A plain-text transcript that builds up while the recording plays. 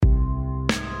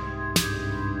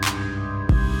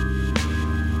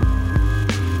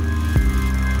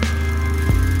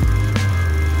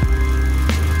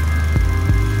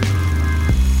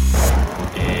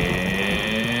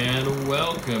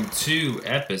to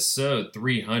episode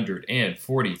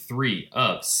 343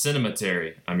 of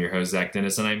Cinematary. I'm your host, Zach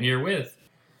Dennis, and I'm here with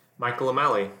Michael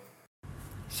O'Malley,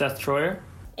 Seth Troyer,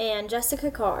 and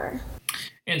Jessica Carr.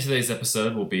 In today's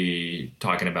episode, we'll be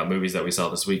talking about movies that we saw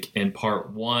this week in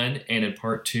part 1, and in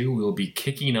part 2, we will be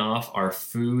kicking off our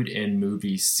food and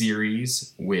movie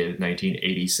series with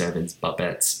 1987's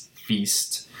Babette's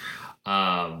Feast.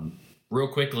 Real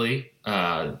quickly,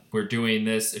 we're doing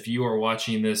this. If you are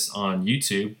watching this on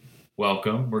YouTube,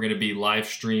 welcome. We're going to be live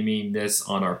streaming this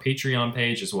on our Patreon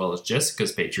page as well as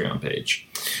Jessica's Patreon page.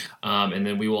 And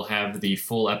then we will have the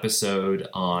full episode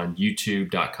on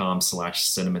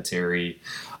youtube.com/cinematary.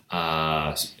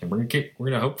 And we're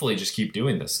going to hopefully just keep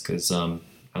doing this because, I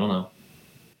don't know.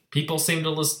 People seem to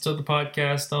listen to the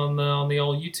podcast on the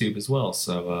old YouTube as well.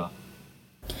 So,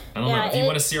 I don't know if you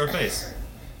want to see our face.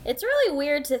 It's really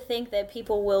weird to think that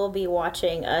people will be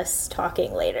watching us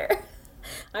talking later.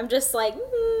 I'm just like,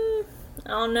 I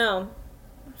don't know.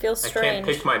 Feels strange. I can't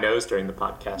pick my nose during the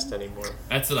podcast anymore.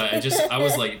 That's what I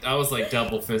was like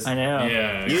double fist. I know.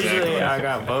 Yeah, Usually exactly. I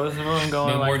got both of them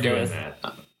going. No like more doing this.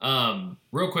 that.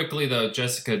 Real quickly though,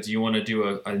 Jessica, do you want to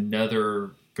do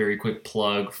another very quick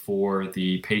plug for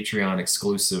the Patreon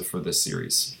exclusive for this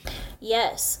series?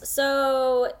 Yes.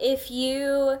 So if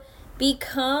you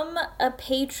become a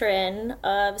patron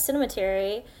of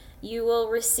Cinematary, you will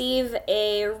receive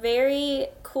a very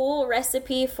cool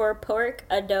recipe for pork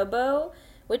adobo,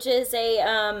 which is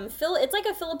it's like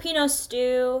a Filipino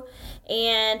stew,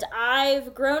 and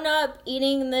I've grown up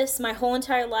eating this my whole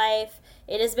entire life.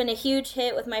 It has been a huge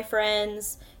hit with my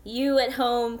friends. You at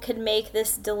home could make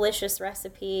this delicious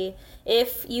recipe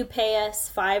if you pay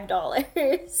us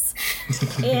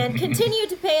 $5 and continue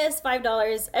to pay us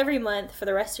 $5 every month for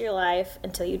the rest of your life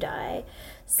until you die.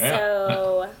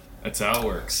 So that's how it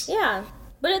works. Yeah,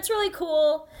 but it's really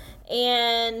cool.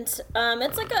 And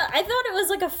it's like I thought it was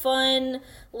like a fun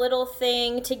little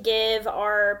thing to give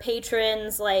our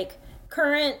patrons, like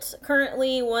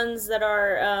currently ones that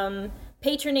are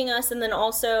patroning us, and then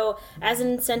also as an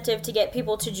incentive to get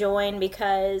people to join,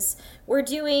 because we're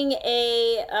doing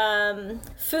a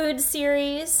food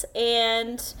series,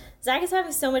 and Zach is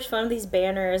having so much fun with these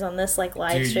banners on this like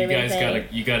live streaming thing.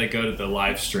 You gotta go to the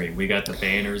live stream. We got the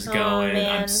banners going.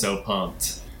 Man. I'm so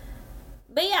pumped.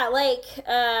 But yeah,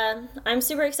 I'm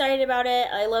super excited about it.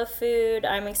 I love food.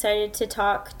 I'm excited to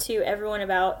talk to everyone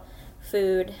about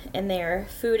food and their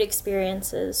food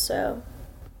experiences. So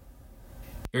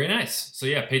very nice. So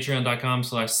yeah,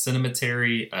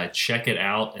 patreon.com/cinematary. Check it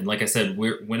out. And like I said,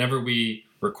 whenever we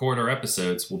record our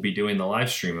episodes, we'll be doing the live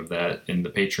stream of that, and the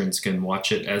patrons can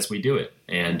watch it as we do it.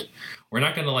 And we're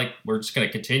not going to we're just going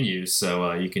to continue.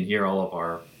 So you can hear all of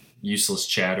our useless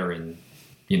chatter and,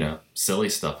 silly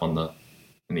stuff in the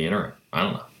interim. I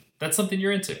don't know. That's something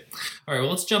you're into. All right,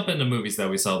 well, let's jump into movies that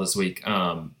we saw this week.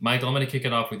 Michael, I'm going to kick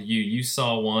it off with you. You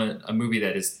saw a movie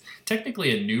that is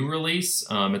technically a new release.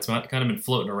 It's kind of been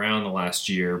floating around the last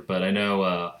year, but I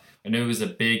know it was a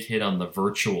big hit on the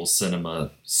virtual cinema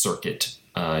circuit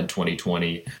in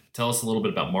 2020. Tell us a little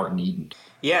bit about Martin Eden.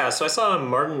 Yeah, so I saw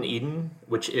Martin Eden,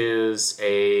 which is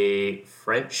a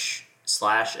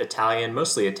French/Italian,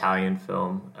 mostly Italian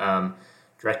film,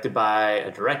 directed by a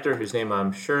director whose name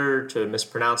I'm sure to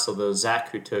mispronounce, although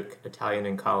Zach, who took Italian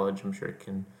in college, I'm sure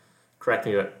can correct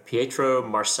me, but Pietro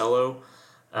Marcello.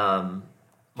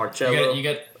 Marcello. You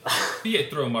got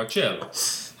Pietro Marcello.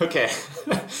 Okay.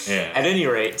 Yeah. At any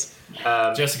rate,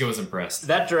 Jessica was impressed.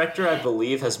 That director, I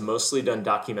believe, has mostly done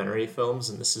documentary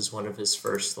films, and this is one of his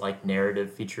first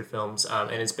narrative feature films.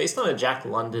 And it's based on a Jack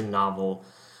London novel.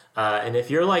 And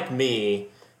if you're like me,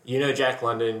 you know Jack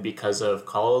London because of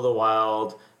Call of the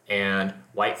Wild and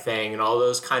White Fang and all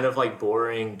those kind of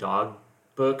boring dog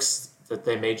books that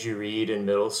they made you read in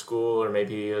middle school or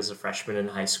maybe as a freshman in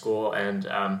high school. And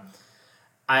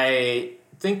I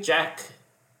think Jack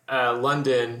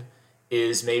London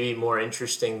is maybe more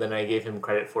interesting than I gave him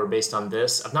credit for based on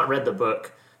this. I've not read the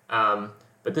book,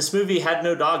 but this movie had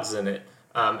no dogs in it,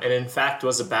 and in fact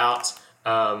was about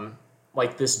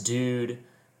this dude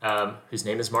whose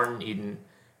name is Martin Eden,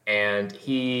 and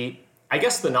I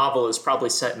guess the novel is probably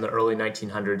set in the early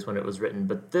 1900s when it was written,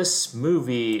 but this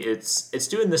movie, it's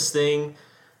doing this thing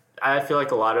I feel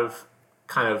like a lot of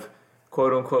kind of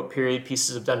quote-unquote period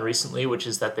pieces have done recently, which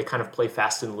is that they kind of play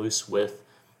fast and loose with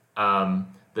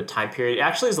the time period. It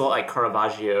actually is a lot like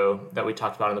Caravaggio that we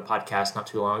talked about in the podcast not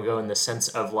too long ago, in the sense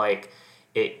of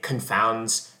it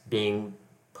confounds being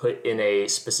put in a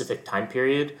specific time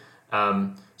period.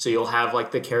 So you'll have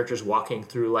the characters walking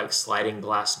through sliding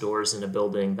glass doors in a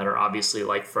building that are obviously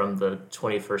from the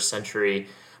 21st century,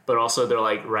 but also they're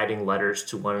like writing letters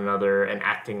to one another and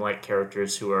acting like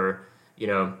characters who are,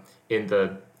 in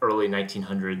the early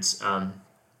 1900s.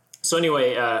 So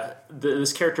anyway,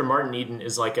 this character Martin Eden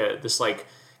is like this like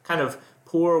kind of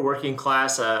poor working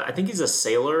class. I think he's a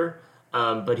sailor,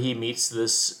 but he meets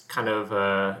this kind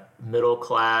of middle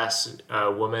class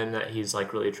woman that he's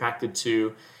like really attracted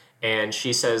to, and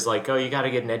she says like, "Oh, you got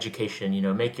to get an education.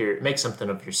 Make something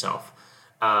of yourself."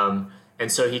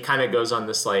 And so he kind of goes on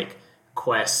this like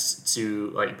quest to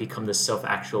like become this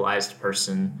self-actualized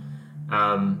person.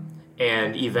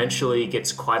 And eventually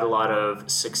gets quite a lot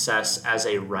of success as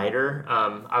a writer.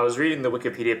 I was reading the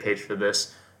Wikipedia page for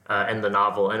this and the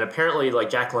novel, and apparently, like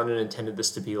Jack London intended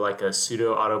this to be like a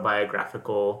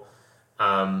pseudo-autobiographical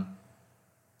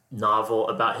novel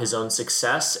about his own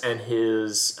success and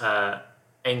his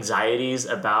anxieties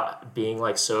about being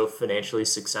like so financially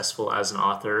successful as an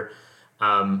author.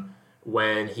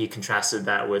 When he contrasted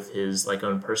that with his like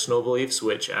own personal beliefs,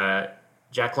 which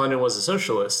Jack London was a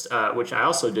socialist, which I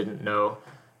also didn't know.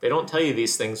 They don't tell you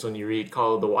these things when you read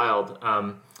Call of the Wild.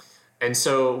 And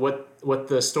so what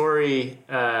the story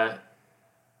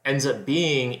ends up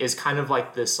being is kind of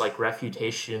like this like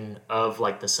refutation of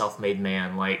like the self-made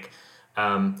man. Like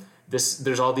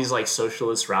there's all these like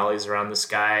socialist rallies around this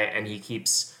guy, and he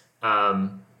keeps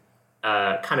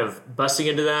kind of busting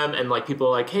into them, and like people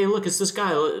are like, "Hey, look, it's this guy,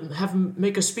 have him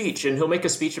make a speech," and he'll make a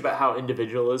speech about how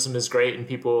individualism is great, and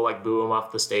people like boo him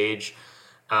off the stage.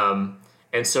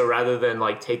 And so rather than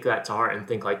like take that to heart and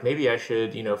think like maybe I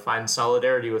should find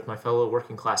solidarity with my fellow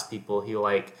working class people, he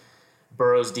like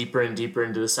burrows deeper and deeper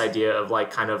into this idea of like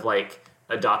kind of like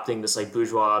adopting this like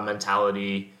bourgeois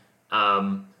mentality,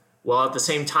 while at the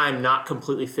same time not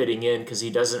completely fitting in, because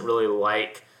he doesn't really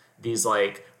like these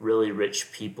like really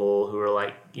rich people who are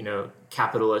like,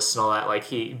 capitalists and all that. Like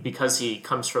because he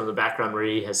comes from the background where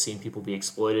he has seen people be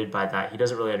exploited by that, he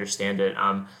doesn't really understand it,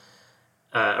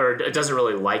 or doesn't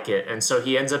really like it. And so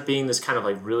he ends up being this kind of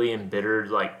like really embittered,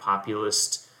 like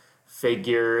populist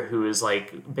figure who is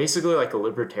like basically like a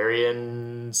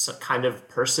libertarian kind of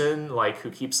person, like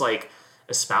who keeps like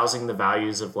espousing the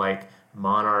values of like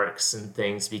monarchs and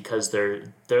things because they're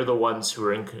the ones who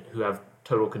have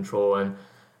total control. And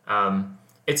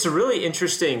it's a really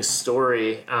interesting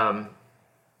story.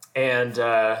 And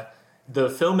the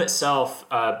film itself,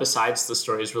 besides the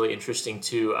story, is really interesting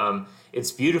too.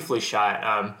 It's beautifully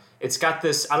shot. It's got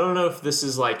this, I don't know if this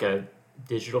is like a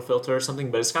digital filter or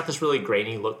something, but it's got this really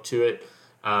grainy look to it.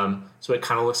 So it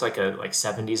kind of looks like a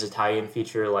 70s Italian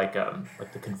feature, like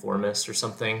The Conformist or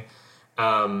something.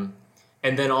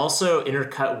 And then also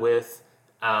intercut with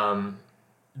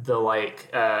the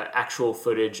actual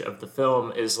footage of the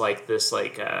film is like this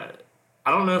I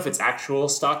don't know if it's actual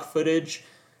stock footage,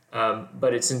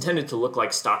 but it's intended to look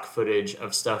like stock footage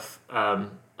of stuff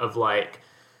of like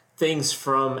things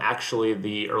from actually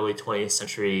the early 20th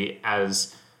century,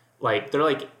 as like they're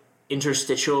like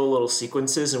interstitial little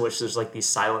sequences in which there's like these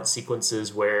silent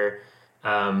sequences where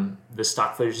the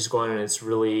stock footage is going, and it's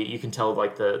really, you can tell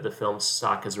like the film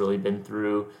stock has really been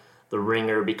through the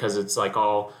ringer because it's like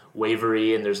all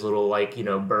wavery and there's little like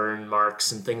burn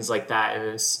marks and things like that, and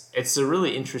it's a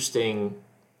really interesting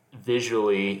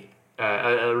visually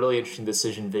a really interesting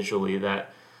decision visually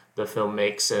that the film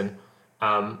makes. And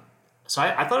so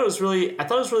I thought it was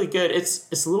really good.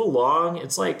 It's a little long.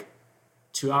 It's like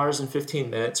 2 hours and 15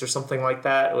 minutes or something like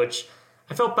that, which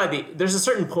I felt there's a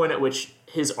certain point at which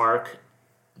his arc,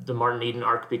 the Martin Eden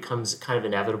arc, becomes kind of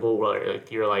inevitable, where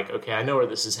like, you're like, okay, I know where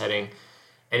this is heading.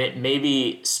 And it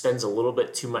maybe spends a little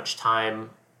bit too much time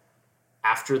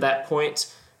after that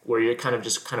point where you're kind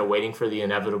of waiting for the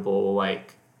inevitable,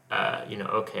 like,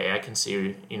 okay, I can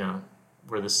see,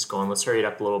 where this is going. Let's hurry it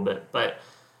up a little bit. But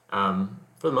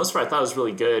for the most part, I thought it was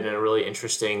really good and a really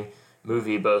interesting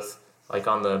movie, both like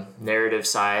on the narrative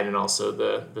side and also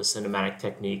the cinematic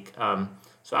technique.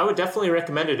 So I would definitely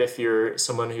recommend it if you're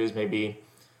someone who's maybe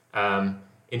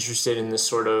interested in this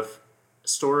sort of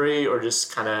story, or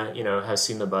just kind of has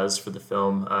seen the buzz for the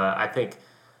film. I think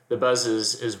the buzz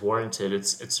is warranted.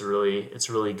 It's a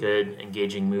really good,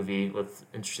 engaging movie with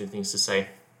interesting things to say.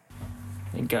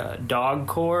 I think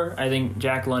dogcore. I think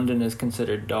Jack London is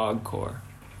considered dogcore.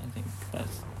 I think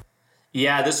that's...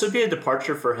 Yeah, this would be a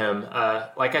departure for him.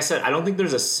 Like I said, I don't think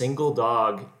there's a single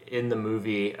dog in the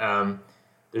movie.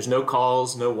 There's no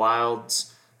calls, no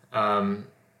wilds.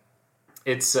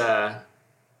 It's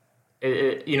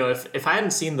if I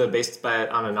hadn't seen the based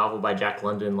on a novel by Jack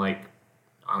London, like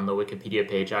on the Wikipedia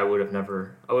page, I would have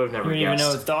never You wouldn't guessed. even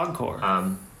know it's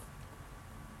dogcore.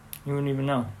 You wouldn't even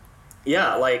know.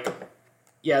 Yeah,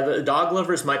 the dog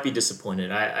lovers might be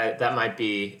disappointed. I that might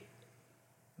be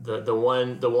the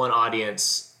one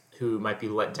audience who might be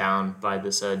let down by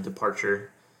this departure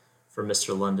for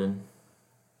Mr. London.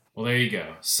 Well, there you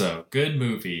go. So, good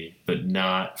movie, but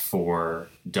not for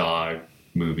dog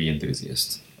movie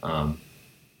enthusiasts.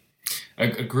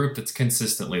 A group that's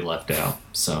consistently left out.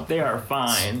 So They are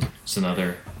fine. It's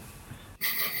another...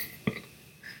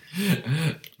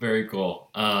 Very cool.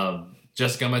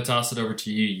 Jessica, I'm going to toss it over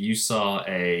to you. You saw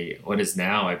what is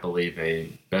now, I believe, a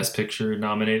Best Picture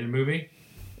nominated movie?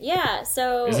 Yeah,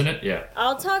 so... Isn't it? Yeah.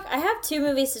 I have 2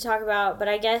 movies to talk about, but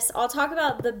I guess I'll talk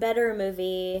about the better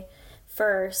movie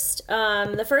first.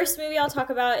 The first movie I'll talk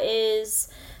about is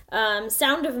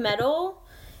Sound of Metal,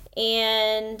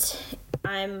 and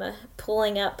I'm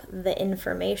pulling up the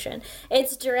information.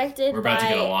 It's directed by... We're about to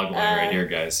get a log line right here,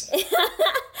 guys.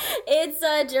 It's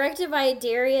directed by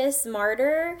Darius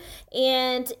Marder,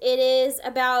 and it is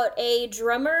about a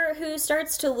drummer who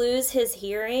starts to lose his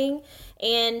hearing,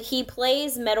 and he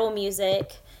plays metal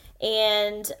music.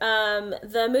 And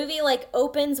the movie like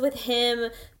opens with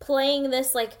him playing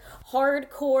this like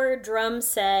hardcore drum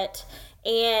set,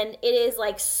 and it is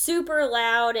like super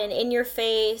loud and in your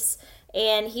face,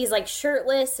 and he's like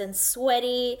shirtless and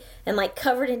sweaty and like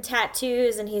covered in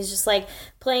tattoos, and he's just like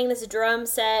playing this drum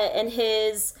set, and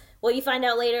you find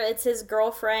out later it's his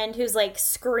girlfriend who's like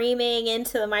screaming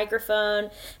into the microphone,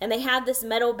 and they have this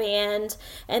metal band,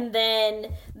 and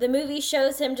then the movie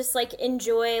shows him just like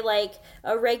enjoy like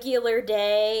a regular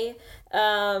day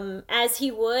as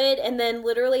he would, and then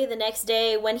literally the next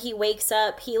day when he wakes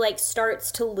up, he like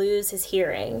starts to lose his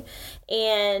hearing,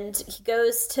 and he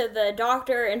goes to the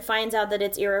doctor and finds out that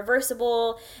it's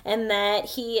irreversible and that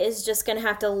he is just gonna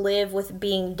have to live with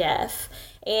being deaf.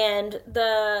 And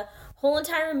the whole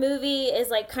entire movie is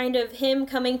like kind of him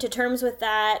coming to terms with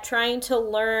that, trying to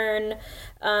learn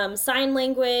sign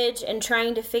language and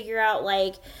trying to figure out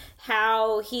like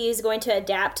how he's going to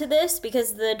adapt to this,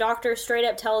 because the doctor straight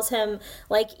up tells him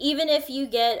like even if you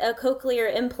get a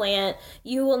cochlear implant,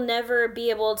 you will never be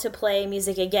able to play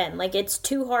music again. Like it's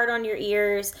too hard on your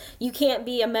ears. You can't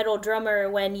be a metal drummer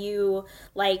when you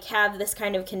like have this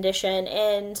kind of condition.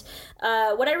 And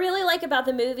what I really like about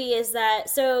the movie is that,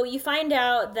 so you find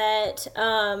out that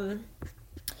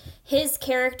his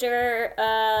character,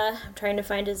 I'm trying to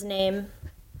find his name.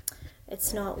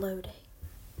 It's not loading.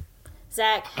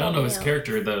 Zach, I don't know his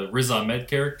character, the Riz Ahmed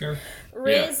character.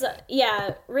 Riz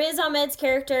Ahmed's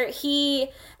character, he,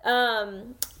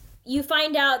 you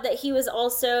find out that he was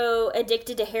also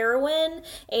addicted to heroin,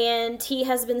 and he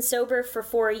has been sober for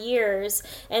 4 years.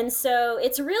 And so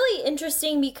it's really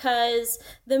interesting because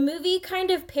the movie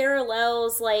kind of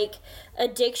parallels like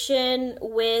addiction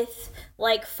with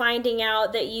like finding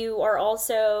out that you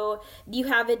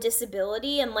have a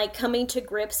disability and like coming to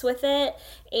grips with it.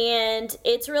 And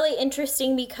it's really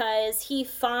interesting because he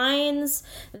finds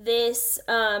this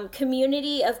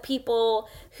community of people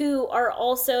who are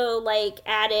also like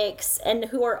addicts and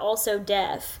who are also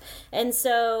deaf. And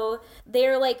so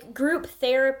their like group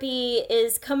therapy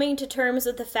is coming to terms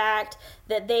with the fact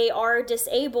that they are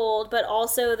disabled, but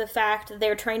also the fact that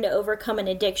they're trying to overcome an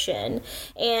addiction.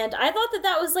 And I thought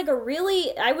that was like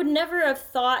I would never have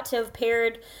thought to have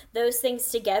paired those things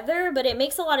together, but it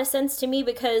makes a lot of sense to me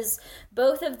because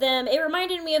both of them, it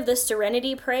reminded me of the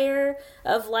Serenity Prayer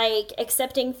of like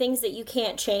accepting things that you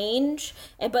can't change,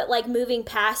 but like moving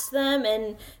past them.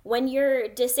 And when you're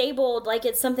disabled, like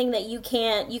it's something that you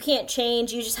can't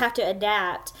change, you just have to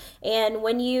adapt. And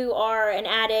when you are an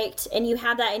addict and you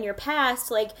have that in your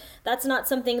past, like that's not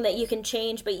something that you can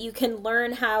change, but you can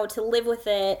learn how to live with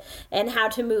it and how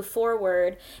to move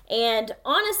forward. And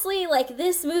honestly, like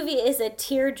this movie is a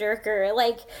tearjerker,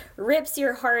 like rips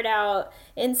your heart out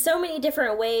in so many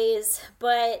different ways,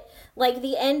 but like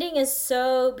the ending is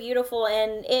so beautiful,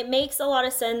 and it makes a lot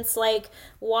of sense like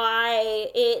why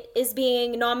it is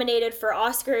being nominated for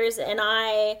Oscars. And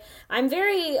I'm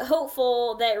very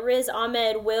hopeful that Riz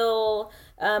Ahmed will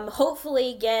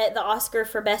hopefully get the Oscar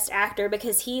for Best Actor,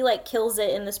 because he like kills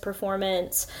it in this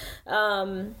performance.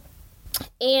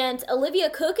 And Olivia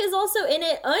Cooke is also in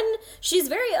it. She's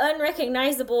very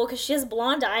unrecognizable because she has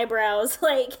blonde eyebrows,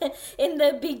 like in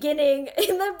the beginning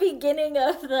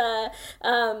of the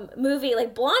movie,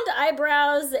 like blonde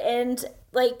eyebrows and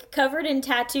like covered in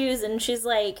tattoos, and she's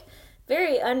like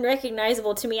very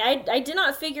unrecognizable to me. I did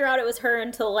not figure out it was her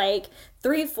until like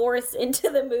 3/4 into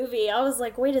the movie. I was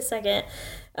like, wait a second.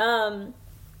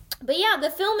 But yeah, the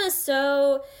film is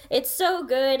so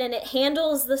good, and it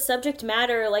handles the subject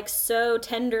matter like so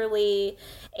tenderly,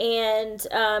 and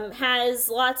has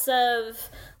lots of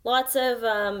lots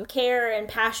of care and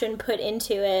passion put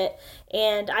into it,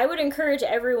 and I would encourage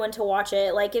everyone to watch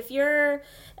it. Like, if you're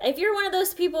one of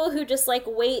those people who just like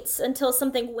waits until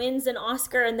something wins an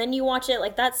Oscar and then you watch it,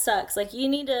 like, that sucks. Like, you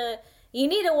need to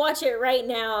watch it right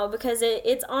now, because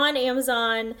it's on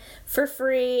Amazon for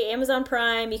free, Amazon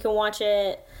Prime. You can watch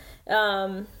it.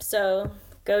 So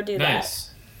go do Nice.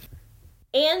 that.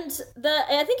 And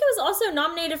I think it was also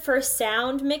nominated for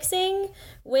sound mixing,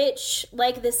 which,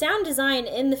 like, the sound design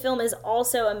in the film is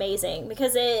also amazing,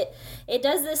 because it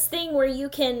does this thing where you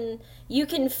can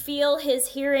feel his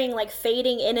hearing, like,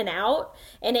 fading in and out,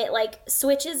 and it, like,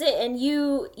 switches it, and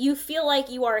you feel like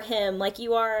you are him, like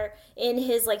you are in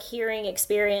his, like, hearing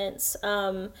experience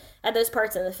at those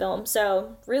parts in the film.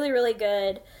 So really, really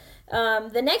good.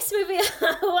 The next movie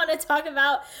I want to talk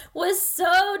about was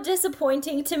so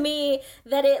disappointing to me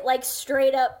that it, like,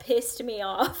 straight up pissed me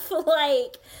off.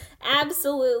 Like,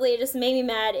 absolutely just made me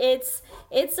mad.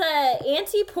 It's a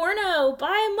anti-porno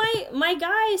by my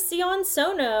guy Sion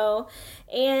Sono,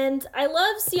 and I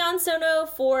love Sion Sono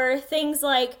for things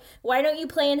like Why Don't You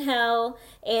Play in Hell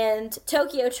and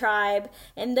Tokyo Tribe,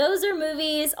 and those are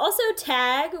movies. Also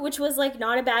Tag, which was, like,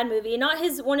 not a bad movie, not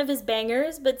one of his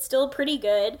bangers, but still pretty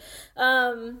good.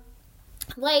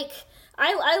 Like,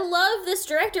 I love this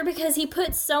director because he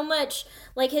puts so much,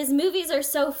 like, his movies are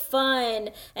so fun,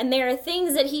 and there are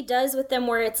things that he does with them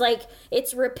where it's, like,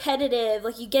 it's repetitive.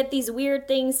 Like, you get these weird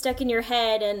things stuck in your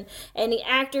head, and the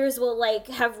actors will, like,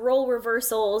 have role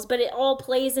reversals, but it all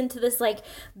plays into this, like,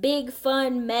 big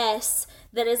fun mess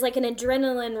that is, like, an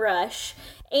adrenaline rush.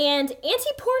 And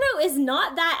anti-porno is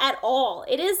not that at all.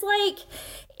 It is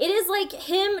like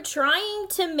him trying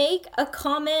to make a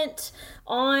comment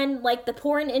on, like, the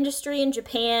porn industry in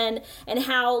Japan, and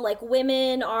how, like,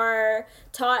 women are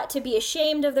taught to be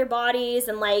ashamed of their bodies,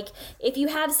 and, like, if you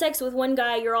have sex with one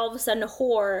guy, you're all of a sudden a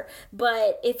whore,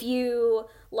 but if you,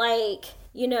 like,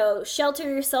 you know, shelter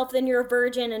yourself, then you're a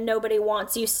virgin and nobody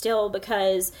wants you still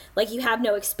because, like, you have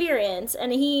no experience.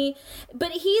 And he's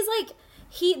like,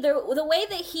 the way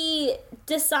that he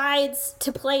decides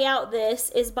to play out this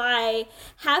is by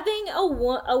having a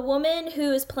woman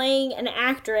who is playing an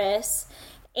actress,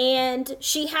 and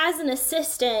she has an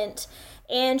assistant,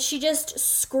 and she just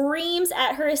screams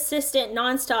at her assistant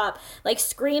nonstop, like,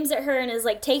 screams at her and is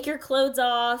like, take your clothes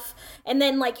off, and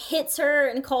then, like, hits her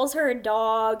and calls her a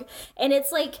dog. And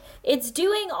it's like, it's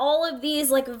doing all of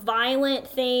these, like, violent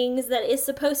things that is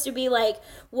supposed to be like,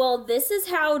 well, this is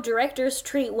how directors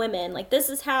treat women, like, this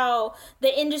is how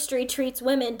the industry treats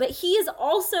women. But he is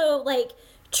also, like,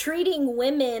 treating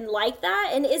women like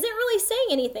that and isn't really saying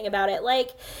anything about it.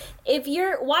 Like,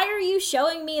 why are you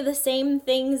showing me the same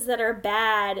things that are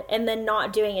bad and then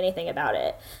not doing anything about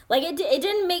it? Like, it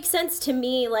didn't make sense to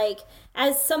me, like,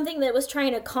 as something that was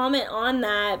trying to comment on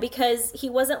that, because he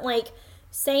wasn't, like,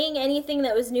 saying anything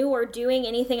that was new or doing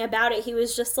anything about it. He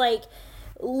was just, like,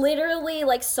 literally,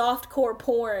 like, softcore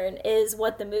porn is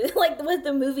what the movie, like, what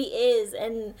the movie is.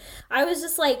 And I was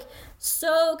just, like,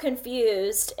 so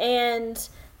confused, and,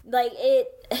 like,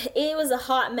 it was a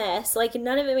hot mess. Like,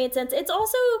 none of it made sense. It's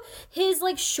also his,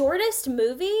 like, shortest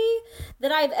movie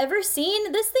that I've ever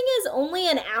seen. This thing is only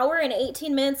an hour and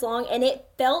 18 minutes long, and it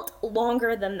felt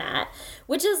longer than that,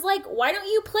 which is, like, Why Don't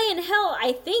You Play in Hell,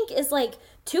 I think, is, like,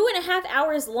 2.5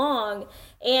 hours long,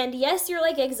 and yes, you're,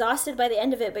 like, exhausted by the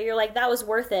end of it, but you're like, that was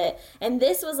worth it. And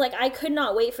this was, like, I could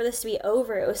not wait for this to be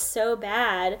over. It was so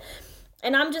bad.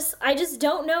 And I just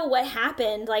don't know what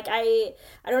happened. Like, I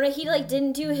don't know, he, like,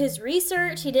 didn't do his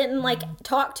research. He didn't, like,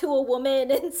 talk to a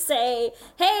woman and say,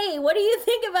 hey, what do you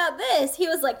think about this? He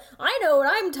was like, I know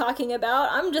what I'm talking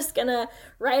about. I'm just gonna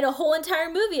write a whole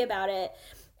entire movie about it.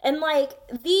 And, like,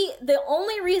 the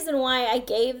only reason why I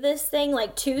gave this thing,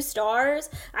 like, 2 stars,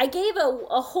 I gave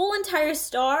a whole entire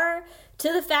star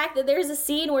to the fact that there's a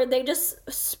scene where they just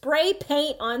spray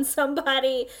paint on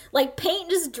somebody. Like,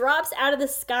 paint just drops out of the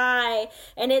sky,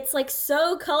 and it's, like,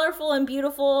 so colorful and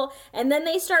beautiful, and then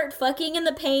they start fucking in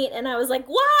the paint, and I was like,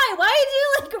 why? Why'd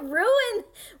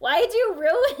you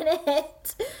ruin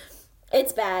it?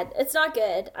 It's bad. It's not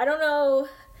good. I don't know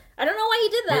why he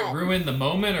did that. Ruin the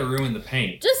moment or ruin the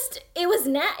paint? Just, it was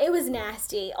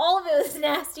nasty. All of it was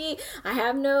nasty. I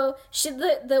have no...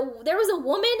 there was a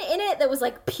woman in it that was,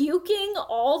 like, puking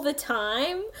all the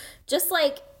time. Just,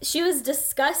 like, she was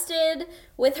disgusted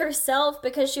with herself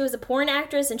because she was a porn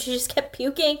actress and she just kept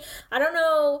puking. I don't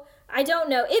know.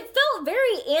 It felt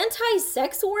very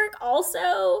anti-sex work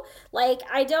also. Like,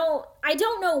 I don't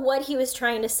know what he was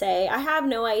trying to say. I have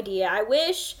no idea. I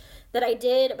wish that I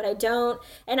did, but I don't.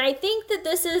 And I think that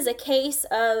this is a case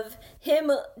of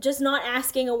him just not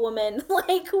asking a woman,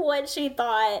 like, what she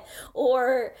thought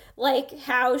or, like,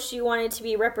 how she wanted to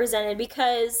be represented,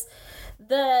 because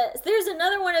there's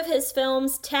another one of his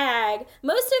films, Tag.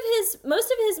 Most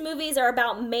of his movies are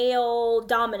about male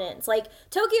dominance. Like,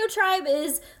 Tokyo Tribe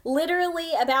is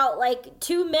literally about, like,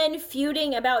 two men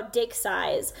feuding about dick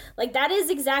size. Like, that is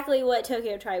exactly what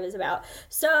Tokyo Tribe is about.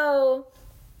 So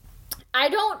I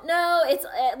don't know. It's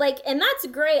like, and that's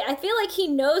great. I feel like he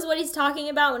knows what he's talking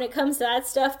about when it comes to that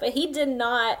stuff, but he did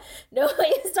not know what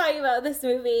he was talking about in this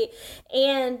movie.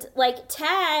 And, like,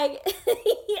 Tag,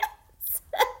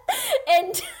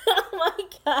 and oh my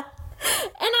god.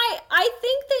 And I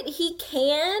think that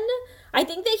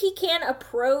he can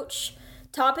approach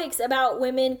topics about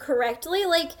women correctly.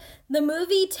 Like, the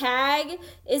movie Tag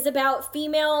is about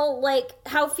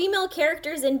how female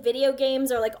characters in video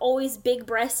games are, like, always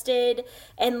big-breasted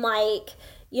and, like,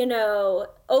 you know,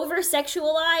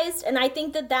 over-sexualized, and I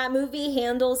think that movie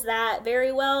handles that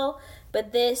very well.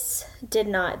 But this did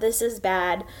not. This is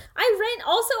bad.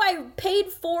 I paid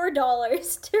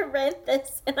 $4 to rent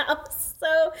this, and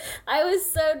I was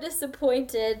so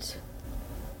disappointed.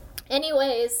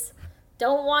 Anyways,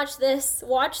 don't watch this.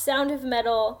 Watch Sound of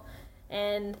Metal,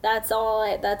 and that's all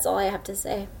I have to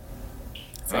say.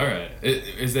 So, all right.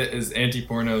 Is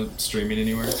anti-porno streaming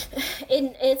anywhere?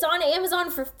 It's on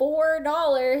Amazon for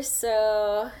 $4,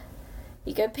 so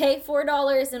you could pay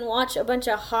 $4 and watch a bunch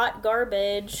of hot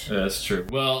garbage. That's true.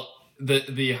 Well,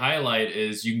 the highlight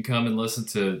is you can come and listen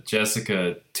to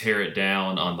Jessica tear it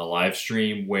down on the live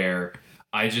stream, where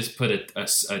I just put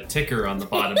a ticker on the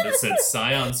bottom that said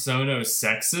Sion Sono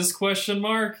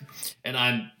sexist ? And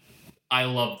I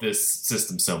love this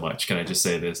system so much. Can I just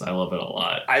say this? I love it a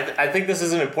lot. I think this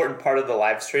is an important part of the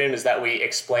live stream, is that we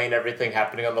explain everything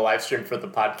happening on the live stream for the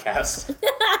podcast.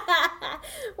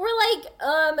 We're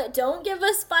like, don't give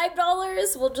us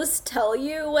 $5. We'll just tell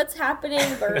you what's happening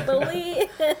verbally.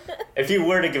 If you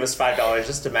were to give us $5,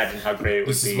 just imagine how great it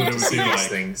would be to see these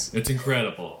things. It's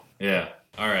incredible. Yeah.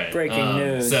 All right. Breaking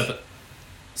news. Seth,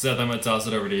 I'm going to toss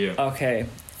it over to you. Okay.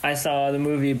 I saw the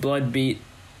movie Blood Beat,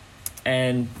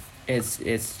 and it's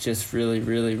just really,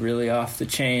 really, really off the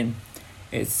chain.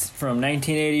 It's from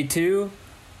 1982,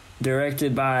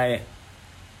 directed by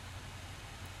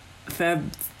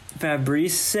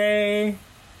Fabrice.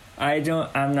 I'm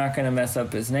not gonna mess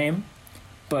up his name,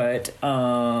 but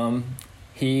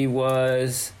he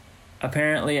was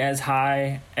apparently as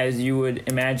high as you would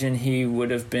imagine he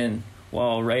would have been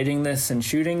while writing this and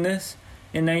shooting this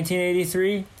in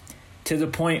 1983, to the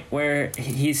point where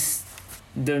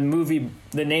the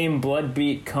name Blood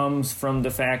Beat comes from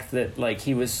the fact that, like,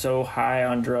 he was so high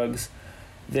on drugs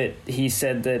that he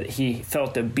said that he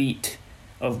felt a beat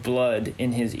of blood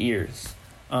in his ears.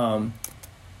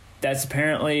 That's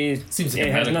apparently, seems like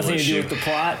it has nothing to do with the issue.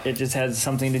 plot. It just has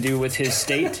something to do with his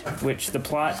state, which the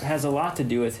plot has a lot to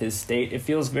do with his state. It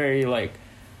feels very like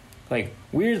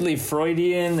weirdly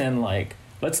Freudian, and like,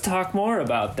 let's talk more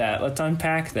about that. Let's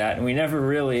unpack that. And we never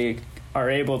really are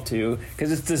able to,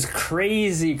 because it's this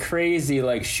crazy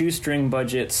like shoestring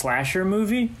budget slasher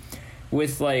movie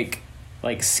with like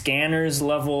Scanners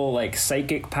level like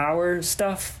psychic power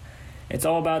stuff. It's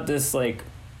all about this like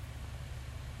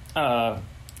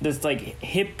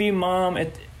hippie mom.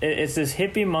 It's this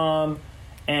hippie mom,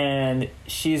 and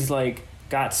she's like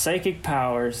got psychic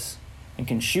powers and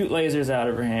can shoot lasers out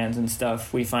of her hands and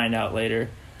stuff, we find out later.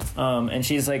 And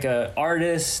she's like a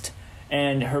artist,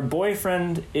 and her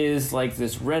boyfriend is like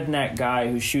this redneck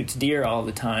guy who shoots deer all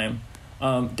the time.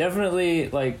 Definitely,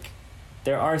 like,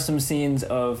 there are some scenes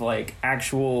of like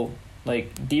actual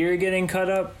like deer getting cut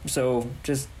up, so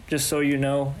just so you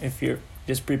know, if you're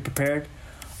just be prepared.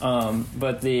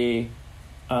 But the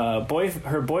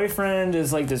her boyfriend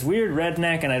is like this weird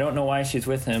redneck, and I don't know why she's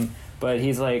with him, but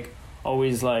he's like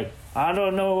always like, I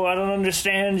don't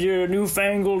understand your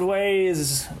newfangled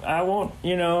ways. I won't,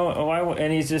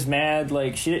 and he's just mad.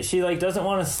 Like, she like doesn't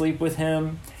want to sleep with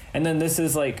him. And then this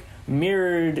is like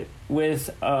mirrored with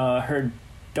her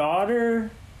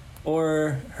daughter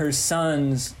or her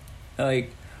son's,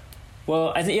 like,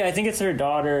 well, I think it's her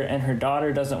daughter, and her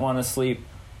daughter doesn't want to sleep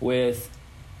with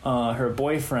her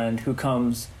boyfriend, who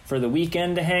comes for the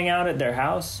weekend to hang out at their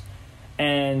house.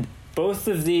 And both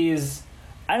of these,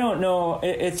 I don't know,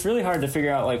 it's really hard to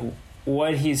figure out like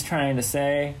what he's trying to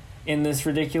say in this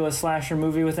ridiculous slasher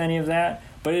movie with any of that,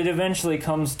 but it eventually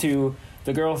comes to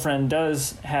the girlfriend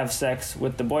does have sex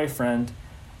with the boyfriend,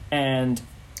 and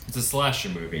it's a slasher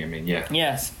movie. I mean, yeah.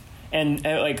 Yes, and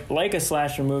like a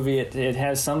slasher movie, it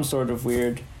has some sort of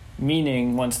weird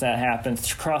meaning once that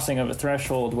happens, crossing of a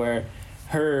threshold where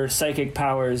her psychic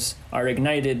powers are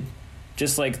ignited,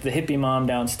 just like the hippie mom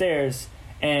downstairs,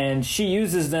 and she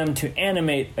uses them to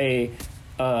animate a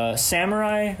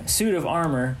samurai suit of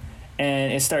armor,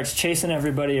 and it starts chasing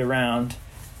everybody around.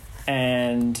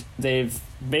 And they've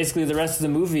basically, the rest of the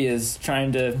movie is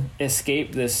trying to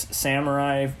escape this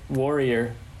samurai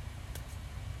warrior.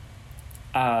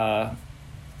 And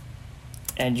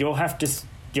you'll have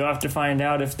to find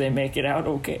out if they make it out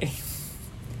okay.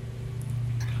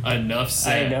 Enough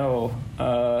said. I know.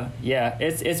 Yeah,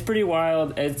 it's pretty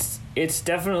wild. It's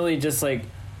definitely just like,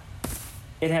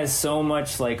 it has so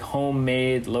much like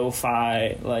homemade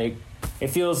lo-fi, like it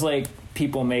feels like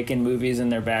people making movies in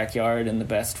their backyard in the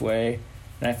best way.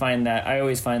 And I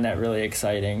always find that really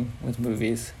exciting with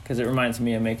movies, because it reminds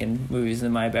me of making movies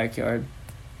in my backyard.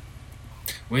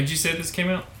 When did you say this came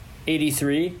out?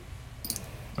 83.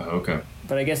 Oh, okay.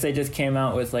 But I guess they just came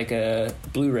out with like a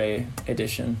Blu-ray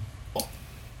edition.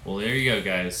 Well, there you go,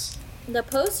 guys. The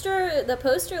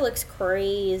poster looks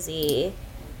crazy.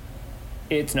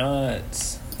 It's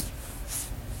nuts.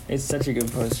 It's such a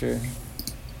good poster.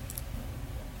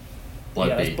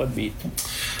 Bloodbeat. Bloodbeat.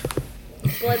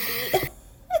 Bloodbeat.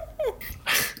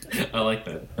 I like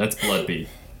that. That's Bloodbeat.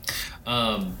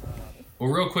 Well,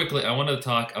 real quickly, I want to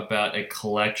talk about a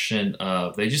collection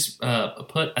of... They just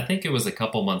put... I think it was a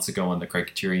couple months ago on the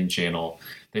Criterion Channel.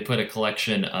 They put a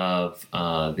collection of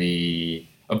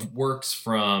works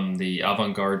from the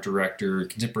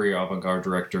contemporary avant-garde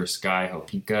director Sky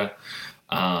Hopinka,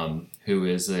 who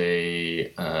is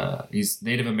he's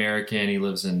Native American. He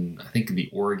lives in, I think,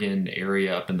 the Oregon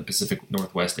area, up in the Pacific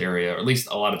Northwest area, or at least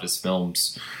a lot of his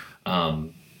films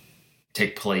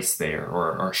take place there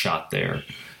or are shot there.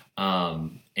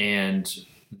 And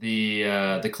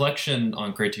the collection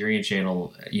on Criterion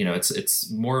Channel,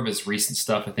 it's more of his recent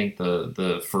stuff. I think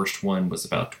the first one was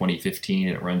about 2015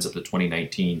 and it runs up to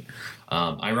 2019.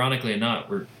 Ironically enough,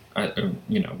 we're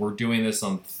doing this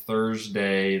on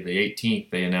Thursday, the 18th.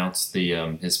 They announced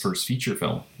his first feature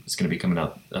film. It's going to be coming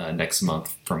out next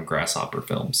month from Grasshopper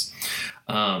Films.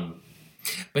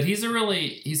 But he's a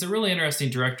really interesting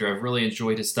director. I've really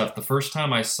enjoyed his stuff. The first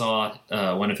time I saw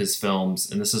one of his films,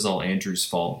 and this is all Andrew's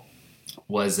fault,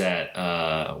 was at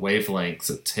Wavelengths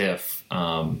at TIFF.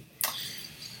 Can't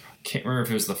remember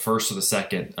if it was the first or the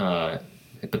second, but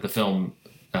the film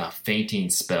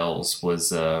Fainting Spells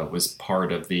was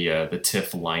part of the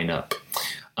TIFF lineup.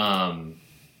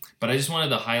 But I just wanted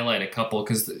to highlight a couple,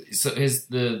 because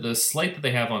the slate that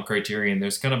they have on Criterion,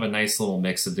 there's kind of a nice little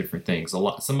mix of different things.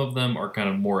 Some of them are kind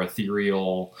of more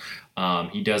ethereal.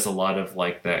 He does a lot of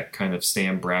like that kind of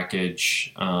Stan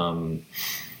Brakhage,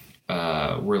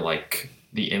 where like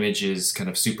the images kind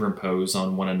of superimpose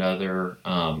on one another.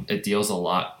 It deals a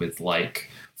lot with like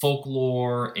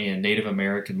folklore and Native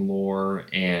American lore,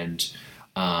 and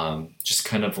just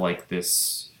kind of like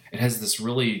this. It has this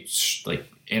really like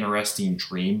interesting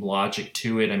dream logic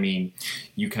to it. I mean,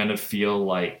 you kind of feel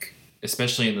like,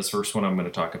 especially in this first one I'm going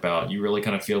to talk about, you really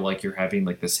kind of feel like you're having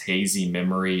like this hazy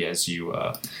memory as you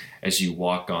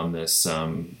walk on this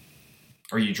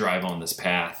or you drive on this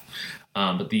path.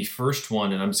 But the first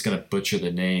one, and I'm just going to butcher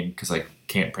the name because I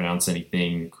can't pronounce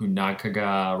anything,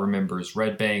 Kunakaga Remembers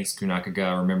Red Banks,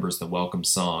 Kunakaga Remembers the Welcome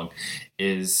Song,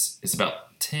 is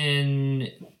about 10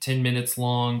 minutes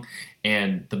long.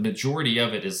 And the majority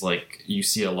of it is like, you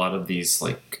see a lot of these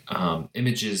like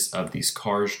images of these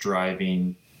cars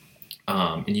driving,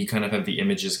 and you kind of have the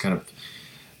images kind of,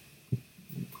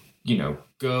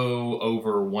 go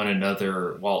over one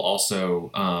another while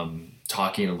also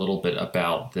talking a little bit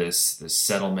about this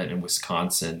settlement in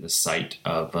Wisconsin, the site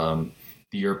of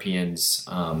the Europeans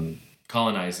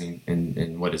colonizing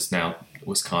in what is now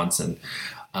Wisconsin.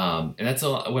 And that's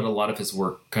what a lot of his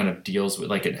work kind of deals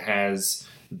with. Like, it has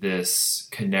this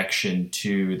connection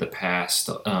to the past.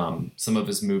 Some of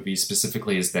his movies,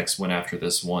 specifically his next one after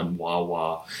this one,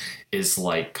 Wawa, is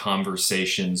like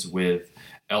conversations with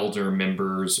elder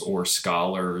members or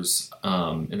scholars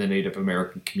in the Native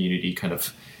American community, kind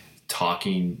of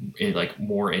talking like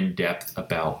more in depth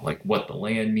about like what the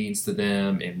land means to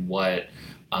them and what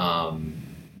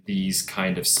these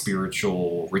kind of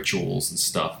spiritual rituals and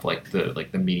stuff, like the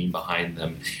meaning behind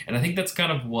them. And I think that's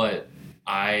kind of what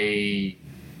I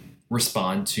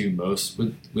respond to most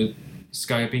with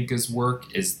Sky Hopinka's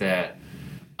work, is that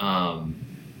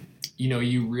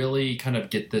you really kind of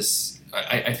get this.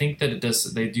 I think that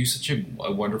they do such a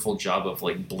wonderful job of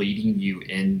like bleeding you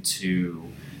into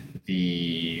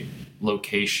the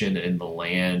location and the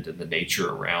land and the nature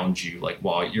around you, like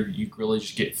while you really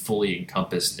just get fully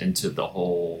encompassed into the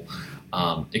whole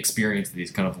experience that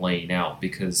he's kind of laying out,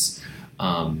 because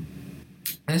and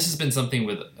and this has been something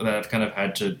that I've kind of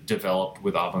had to develop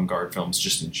with avant-garde films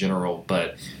just in general,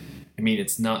 but I mean,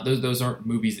 it's not those aren't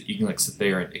movies that you can like sit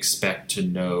there and expect to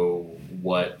know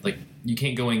what, like, you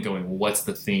can't go in going, well, what's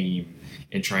the theme,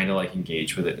 and trying to like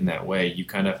engage with it in that way. You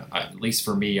kind of, at least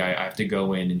for me, I have to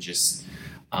go in and just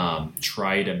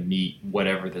try to meet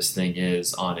whatever this thing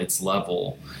is on its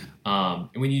level. And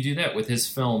when you do that with his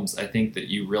films, I think that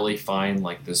you really find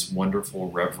like this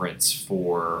wonderful reverence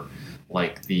for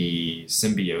like the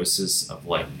symbiosis of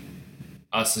like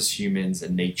us as humans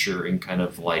and nature, and kind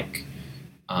of like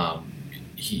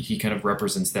he kind of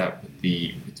represents that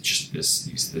with just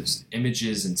these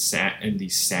images and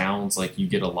these sounds. Like you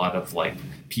get a lot of like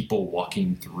people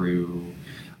walking through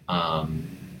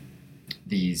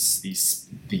these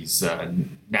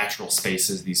natural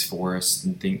spaces, these forests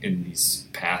and these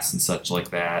paths and such like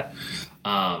that.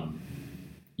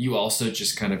 You also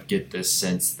just kind of get this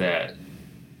sense that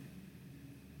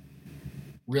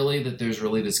there's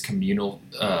really this communal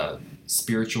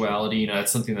spirituality. You know,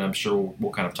 that's something that I'm sure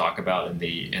we'll kind of talk about in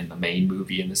the main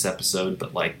movie in this episode.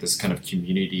 But like this kind of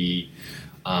community,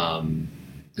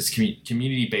 this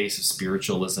community base of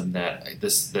spiritualism that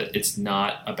it's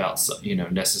not about, you know,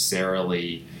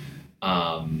 necessarily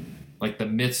like the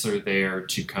myths are there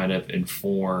to kind of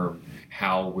inform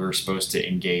how we're supposed to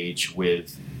engage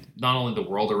with not only the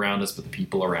world around us but the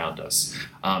people around us.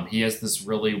 He has this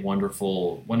really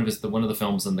wonderful one of the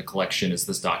films in the collection is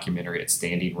this documentary at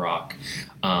Standing Rock,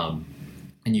 and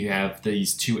you have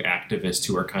these two activists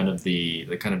who are kind of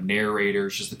the kind of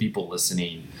narrators, just the people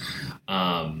listening,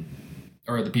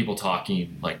 or the people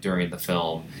talking like during the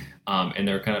film, and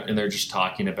they're just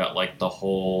talking about like the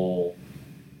whole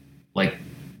like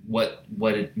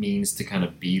what it means to kind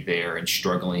of be there and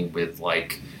struggling with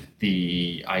like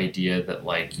the idea that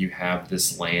like you have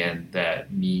this land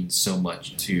that means so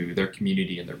much to their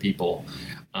community and their people,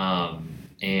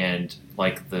 and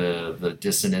like the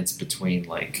dissonance between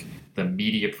like the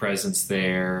media presence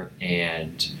there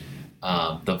and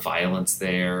the violence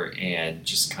there, and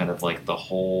just kind of like the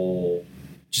whole,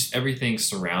 just everything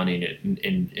surrounding it,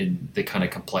 and the kind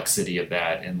of complexity of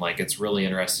that. And like it's really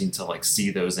interesting to like see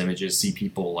those images, see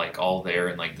people like all there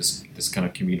and like this kind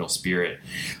of communal spirit,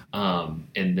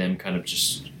 and them kind of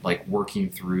just like working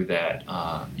through that,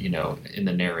 you know, in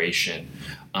the narration.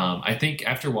 I think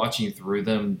after watching through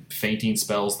them, Fainting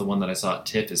Spells, the one that I saw at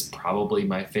TIFF, is probably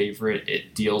my favorite.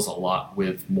 It deals a lot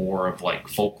with more of like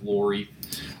folklore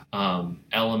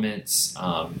elements,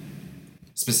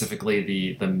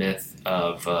 specifically the myth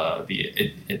of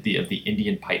the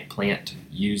Indian pipe plant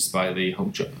used by the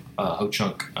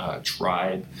Ho-Chunk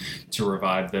tribe to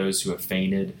revive those who have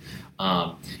fainted.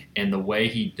 And the way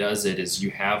he does it is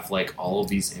you have like all of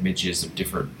these images of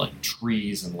different like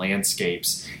trees and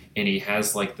landscapes, and he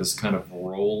has like this kind of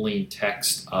rolling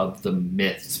text of the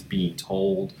myth being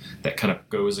told that kind of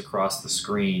goes across the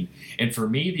screen. And for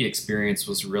me, the experience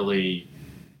was really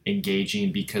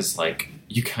engaging because like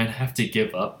you kind of have to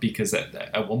give up, because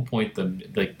at one point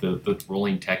the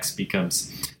rolling text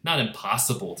becomes not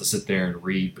impossible to sit there and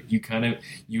read, but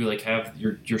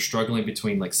you're struggling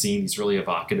between like seeing these really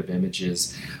evocative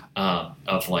images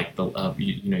of like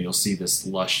you'll see this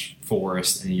lush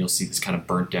forest and you'll see this kind of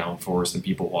burnt down forest and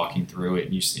people walking through it,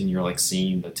 and you're like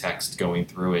seeing the text going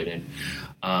through it. And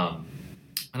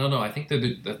I don't know, I think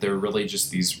that they're really just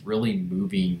these really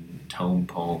moving tone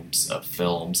poems of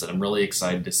films, and I'm really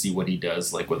excited to see what he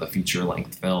does like with a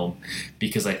feature-length film,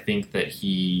 because I think that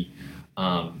he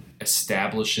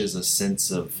establishes a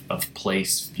sense of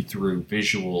place through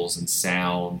visuals and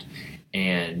sound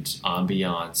and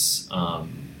ambiance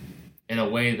in a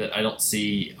way that I don't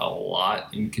see a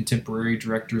lot in contemporary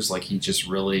directors. Like he just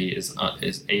really is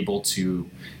able to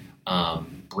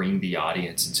bring the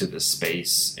audience into this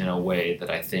space in a way that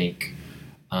I think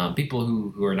people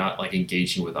who are not like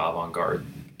engaging with avant-garde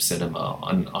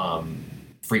cinema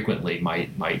frequently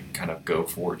might kind of go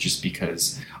for, just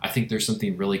because I think there's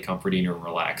something really comforting and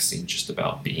relaxing just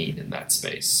about being in that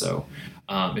space. So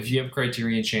if you have a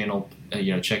Criterion channel,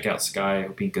 check out Sky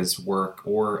Opinka's work,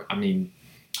 or I mean,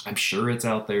 I'm sure it's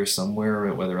out there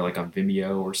somewhere, whether like on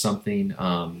Vimeo or something.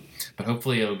 But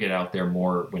hopefully it'll get out there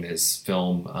more when his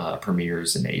film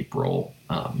premieres in April.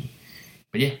 But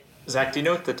yeah. Zach, do you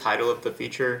know what the title of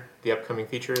the upcoming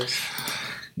feature is?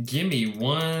 Give me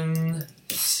 1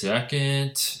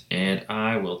 second, and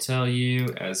I will tell you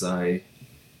as I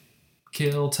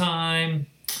kill time.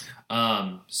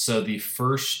 So his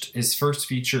first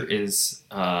feature is,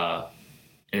 and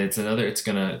I'm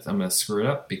gonna screw it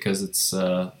up because it's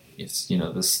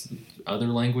this other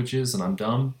languages and I'm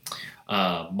dumb.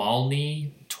 Malni,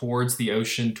 Towards the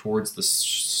Ocean, Towards the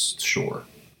Shore.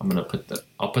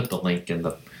 I'll put the link in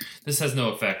the. This has no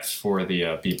effect for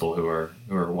the people who are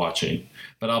watching,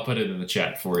 but I'll put it in the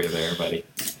chat for you there, buddy.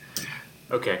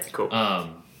 Okay, cool.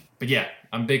 But yeah,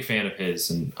 I'm a big fan of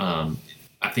his, and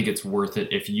I think it's worth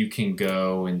it if you can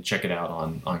go and check it out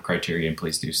on Criterion.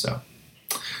 Please do so.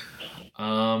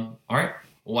 All right.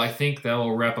 Well, I think that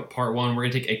will wrap up part one. We're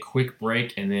gonna take a quick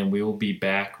break, and then we will be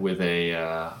back with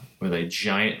a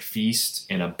giant feast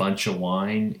and a bunch of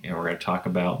wine, and we're gonna talk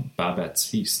about Babette's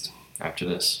feast after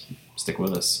this. Stick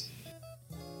with us.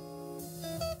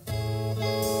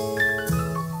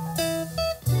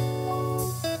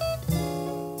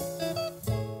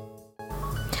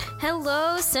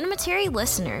 Hello, Cinematary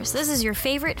listeners. This is your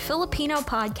favorite Filipino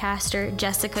podcaster,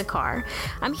 Jessica Carr.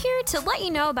 I'm here to let you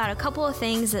know about a couple of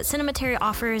things that Cinematary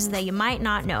offers that you might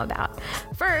not know about.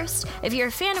 First, if you're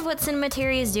a fan of what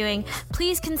Cinematary is doing,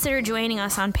 please consider joining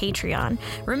us on Patreon.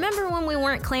 Remember when we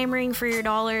weren't clamoring for your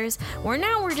dollars? Well,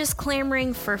 now we're just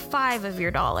clamoring for 5 of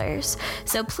your dollars.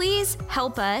 So please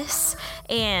help us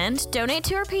and donate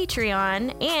to our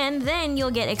Patreon, and then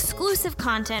you'll get exclusive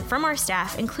content from our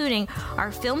staff, including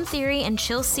our Film Theory and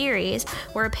Chill series,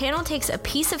 where a panel takes a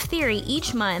piece of theory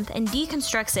each month and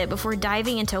deconstructs it before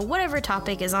diving into whatever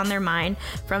topic is on their mind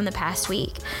from the past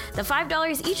week. The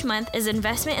 $5 each month is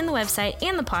investment in the website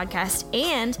and the podcast,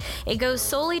 and it goes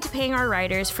solely to paying our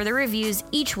writers for the reviews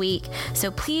each week,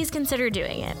 so please consider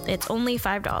doing it. It's only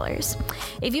 $5.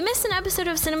 If you missed an episode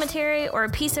of Cinematary or a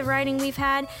piece of writing we've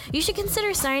had, you should consider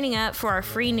signing up for our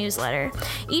free newsletter.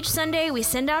 Each Sunday, we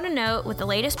send out a note with the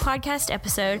latest podcast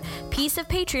episode, piece of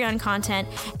Patreon content,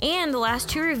 and the last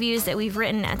 2 reviews that we've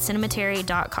written at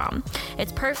cinematary.com.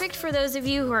 It's perfect for those of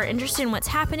you who are interested in what's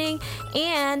happening,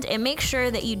 and it makes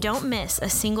sure that you don't miss a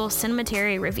single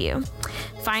Cinematary review.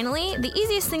 Finally, the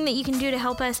easiest thing that you can do to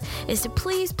help us is to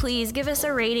please give us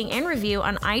a rating and review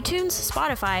on iTunes,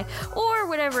 Spotify, or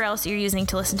whatever else you're using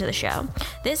to listen to the show.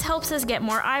 This helps us get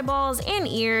more eyeballs and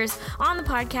ears on the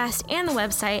podcast and the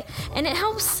website, and it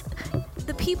helps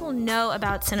the people know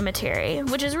about Cinematary,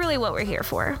 which is really what we're here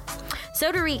for.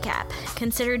 So to recap,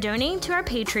 consider donating to our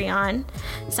Patreon,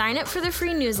 sign up for the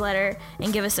free newsletter,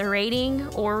 and give us a rating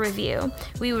or review.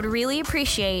 We would really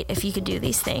appreciate if you could do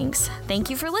these things. Thank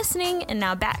you for listening, and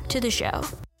now back to the show.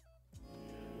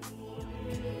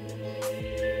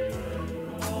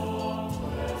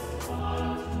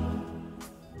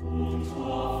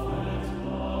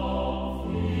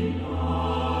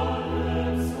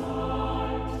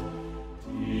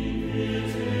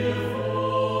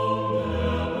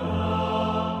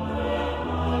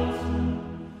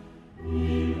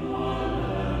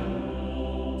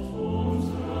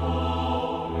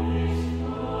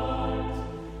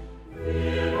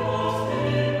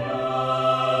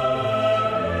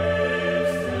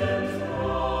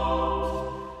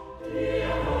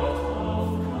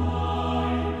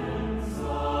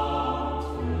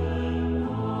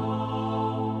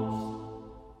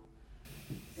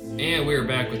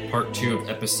 Part 2 of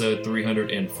episode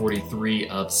 343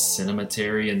 of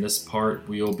Cinematary. In this part,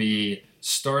 we will be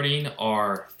starting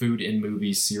our food and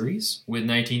movies series with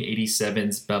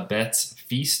 1987's Babette's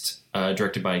Feast,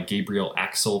 directed by Gabriel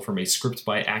Axel from a script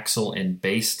by Axel and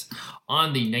based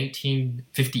on the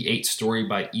 1958 story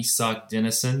by Isak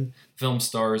Dinesen. Film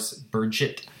stars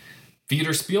Birgit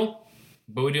Widerspiel,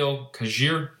 Bodil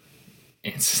Kajir,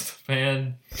 and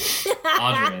Stefan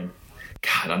Adrian.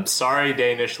 God, I'm sorry,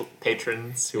 Danish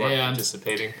patrons who aren't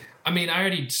participating. I mean, I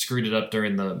already screwed it up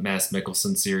during the Mads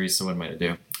Mikkelsen series, so what am I to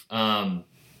do?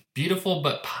 Beautiful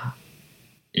but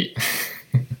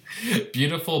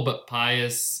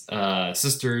pious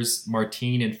sisters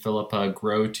Martine and Philippa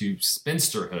grow to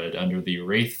spinsterhood under the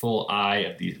wrathful eye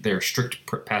of their strict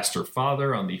pastor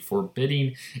father on the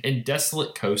forbidding and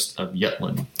desolate coast of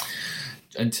Jutland.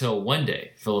 Until one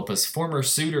day, Philippa's former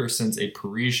suitor sends a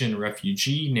Parisian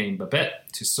refugee named Babette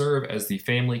to serve as the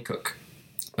family cook.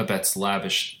 Babette's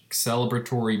lavish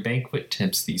celebratory banquet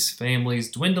tempts these families'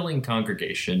 dwindling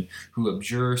congregation who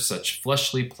abjure such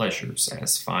fleshly pleasures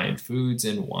as fine foods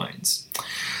and wines.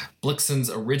 Blixen's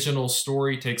original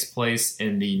story takes place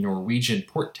in the Norwegian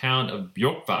port town of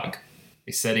Bjørkvag,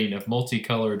 a setting of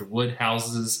multicolored wood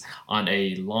houses on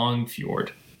a long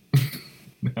fjord.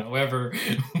 However,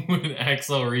 when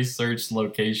Axel researched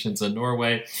locations in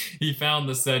Norway, he found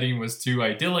the setting was too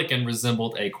idyllic and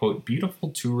resembled a, quote,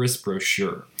 beautiful tourist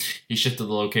brochure. He shifted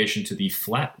the location to the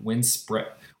flat,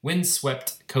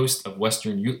 windswept coast of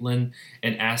western Jutland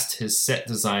and asked his set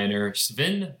designer,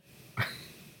 Sven...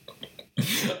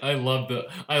 I love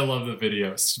the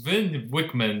video. Sven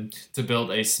Wickman to build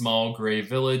a small gray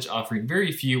village offering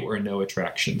very few or no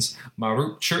attractions.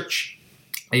 Marup Church,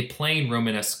 A plain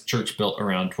Romanesque church built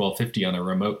around 1250 on a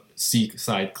remote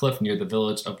seaside cliff near the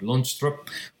village of Lundstrup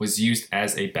was used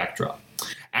as a backdrop.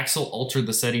 Axel altered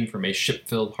the setting from a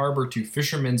ship-filled harbor to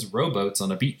fishermen's rowboats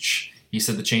on a beach. He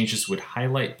said the changes would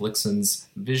highlight Blixen's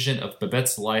vision of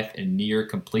Babette's life in near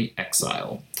complete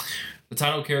exile. The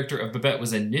title character of Babette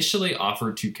was initially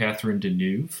offered to Catherine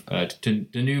Deneuve.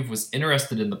 Deneuve was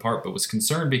interested in the part but was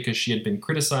concerned because she had been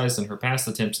criticized in her past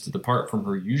attempts to depart from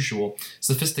her usual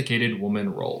sophisticated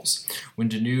woman roles. While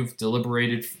Deneuve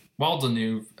deliberated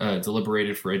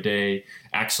for a day,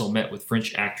 Axel met with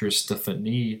French actress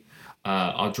Stéphanie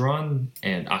Audran,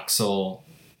 and Axel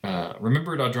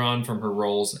remembered Audran from her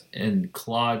roles in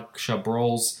Claude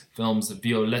Chabrol's films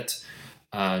Violette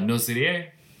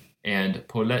Nozière and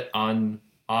Paulette en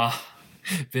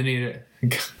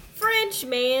French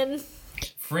man.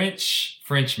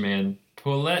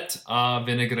 Paulette à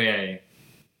Vinaigre.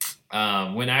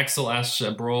 When Axel asked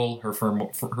Chabrol, her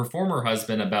former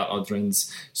husband, about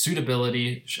Audran's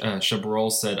suitability,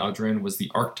 Chabrol said Audran was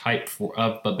the archetype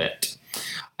of Babette.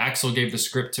 Axel gave the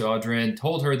script to Audran,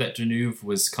 told her that Deneuve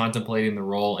was contemplating the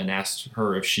role, and asked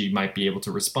her if she might be able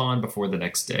to respond before the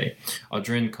next day.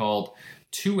 Audran called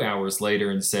 2 hours later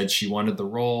and said she wanted the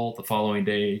role. The following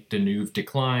day, Deneuve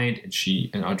declined, and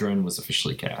Audran was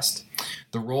officially cast.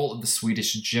 The role of the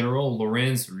Swedish general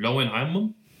Lorenz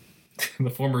Lowenheim, the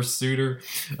former suitor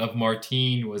of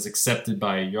Martine, was accepted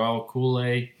by Jarl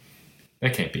Kulle.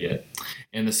 That can't be it.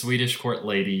 And the Swedish court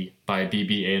lady by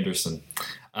B.B. Anderson.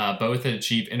 Both had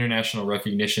achieved international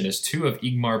recognition as two of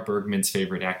Ingmar Bergman's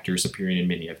favorite actors, appearing in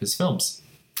many of his films.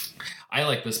 I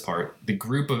like this part. The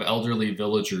group of elderly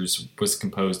villagers was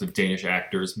composed of Danish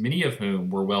actors, many of whom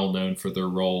were well known for their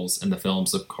roles in the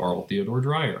films of Carl Theodor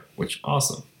Dreyer, which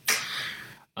awesome.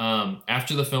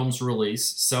 After the film's release,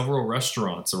 several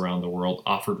restaurants around the world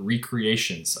offered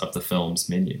recreations of the film's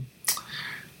menu.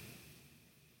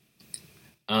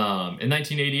 In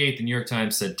 1988, the New York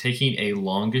Times said, taking a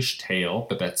longish tale,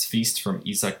 Babette's Feast from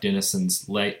Isak Dinneson's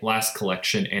last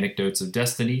collection, Anecdotes of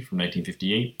Destiny from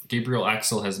 1958, Gabriel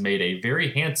Axel has made a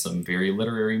very handsome, very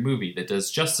literary movie that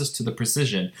does justice to the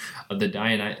precision of the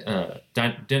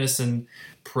Dinneson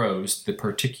prose, the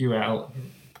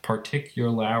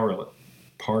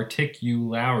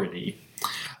particularity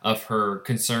of her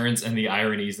concerns, and the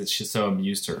ironies that she so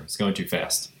amused her. It's going too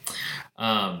fast.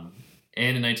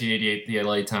 And in 1988, the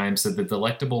LA Times said the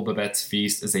delectable Babette's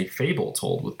Feast is a fable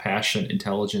told with passion,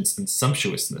 intelligence, and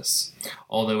sumptuousness.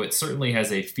 Although it certainly has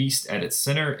a feast at its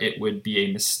center, it would be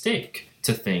a mistake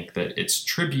to think that its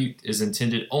tribute is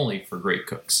intended only for great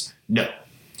cooks. No.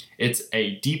 It's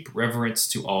a deep reverence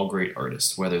to all great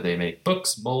artists, whether they make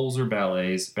books, bowls, or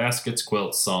ballets, baskets,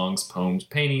 quilts, songs, poems,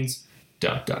 paintings, ...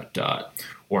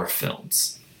 or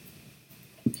films.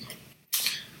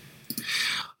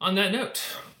 On that note,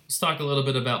 let's talk a little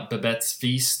bit about Babette's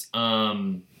Feast.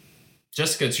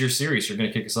 Jessica, it's your series. You're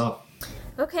going to kick us off.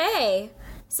 Okay.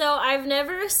 So I've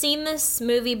never seen this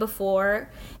movie before,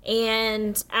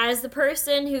 and as the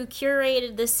person who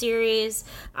curated this series,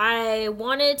 I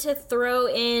wanted to throw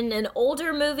in an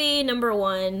older movie, number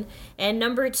one, and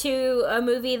number two, a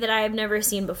movie that I have never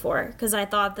seen before, because I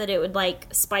thought that it would,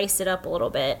 spice it up a little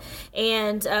bit.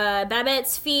 And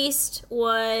Babette's Feast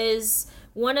was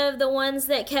one of the ones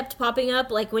that kept popping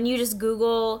up, when you just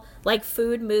Google,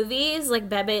 food movies,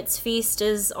 Babette's Feast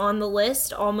is on the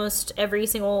list almost every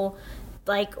single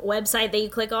website that you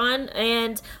click on.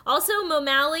 And also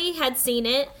Momali had seen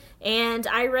it, and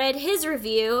I read his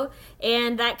review,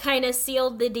 and that kind of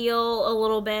sealed the deal a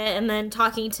little bit. And then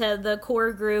talking to the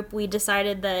core group, we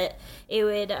decided that it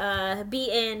would be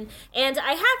in. And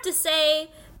I have to say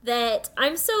that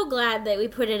I'm so glad that we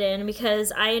put it in,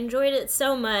 because I enjoyed it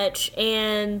so much.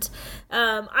 And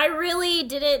I really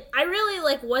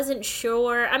wasn't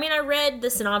sure. I mean, I read the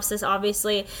synopsis,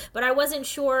 obviously, but I wasn't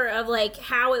sure of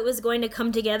how it was going to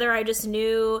come together. I just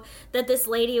knew that this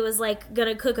lady was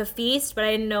gonna cook a feast, but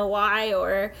I didn't know why,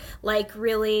 or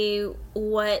really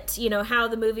what, how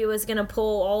the movie was gonna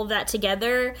pull all of that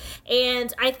together.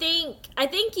 And I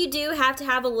think you do have to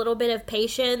have a little bit of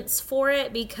patience for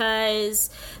it, because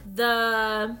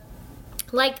the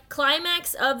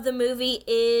climax of the movie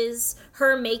is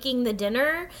her making the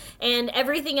dinner, and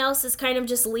everything else is kind of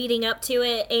just leading up to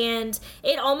it. And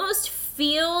it almost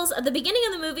feels, the beginning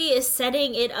of the movie is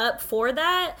setting it up for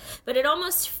that, but it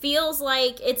almost feels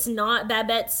like it's not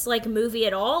Babette's movie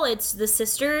at all. It's the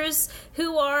sisters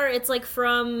who are, it's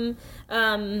from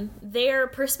their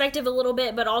perspective a little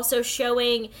bit, but also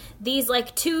showing these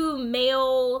two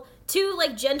two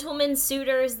like gentlemen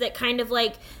suitors that kind of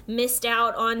like missed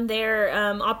out on their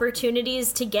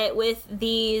opportunities to get with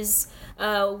these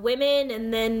women,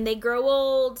 and then they grow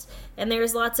old and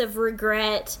there's lots of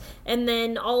regret, and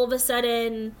then all of a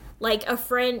sudden like a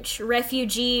French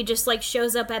refugee just like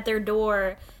shows up at their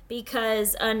door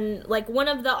because like one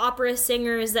of the opera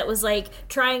singers that was like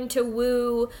trying to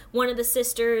woo one of the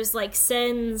sisters like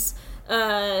sends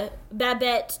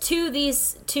Babette to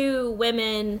these two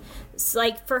women,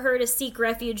 like for her to seek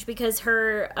refuge because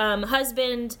her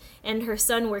husband and her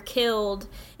son were killed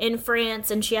in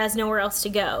France and she has nowhere else to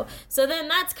go. So then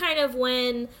that's kind of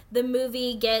when the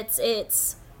movie gets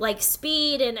its like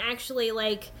speed and actually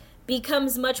like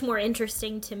becomes much more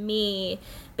interesting to me,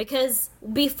 because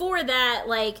before that,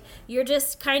 like, you're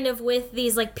just kind of with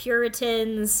these like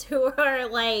Puritans who are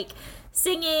like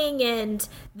singing and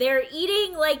they're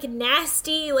eating like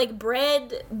nasty like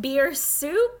bread beer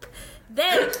soup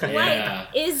that like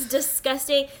is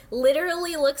disgusting,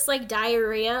 literally looks like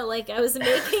diarrhea. Like I was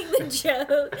making the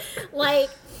joke, like,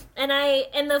 and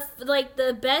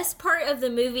the best part of the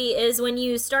movie is when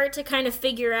you start to kind of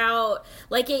figure out,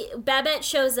 like, Babette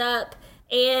shows up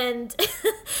and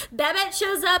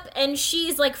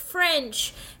she's like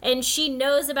French and she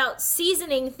knows about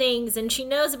seasoning things and she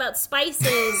knows about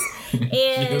spices and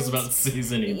she knows about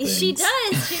seasoning things. She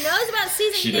does. She knows about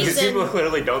seasoning things. People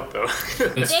clearly don't though.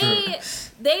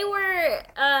 They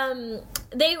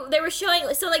were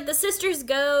showing, so like the sisters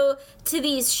go to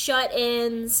these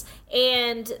shut-ins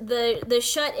and the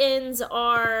shut-ins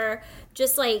are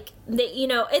just like,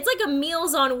 it's like a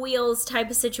Meals on Wheels type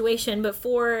of situation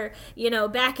before,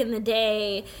 back in the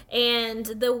day. And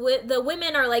the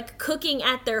women are like cooking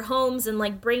at their homes and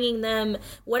like bringing them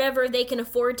whatever they can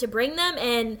afford to bring them.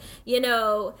 And,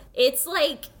 it's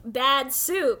like bad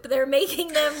soup. They're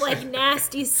making them like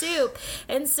nasty soup.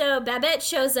 And so Babette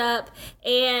shows up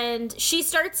and she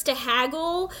starts to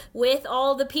haggle with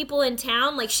all the people in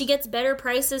town. Like she gets better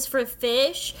prices for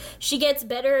fish. She gets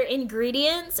better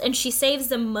ingredients and she saves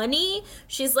them money.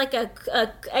 She's like a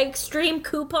extreme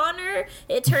couponer,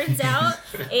 it turns out,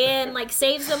 and like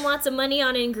saves them lots of money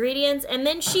on ingredients. And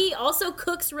then she also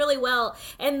cooks really well.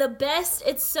 And the best,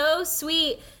 it's so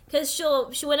sweet, because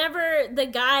she whenever the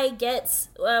guy gets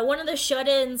one of the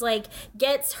shut-ins like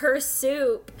gets her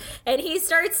soup and he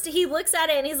looks at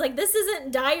it and he's like, this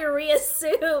isn't diarrhea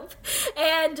soup,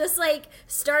 and just like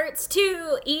starts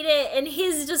to eat it and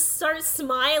he's just starts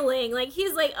smiling, like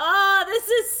he's like, oh, this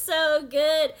is so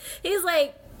good. He's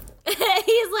like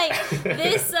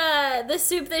this the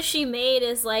soup that she made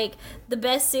is like the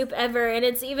best soup ever. And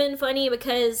it's even funny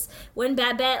because when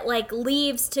Babette like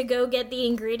leaves to go get the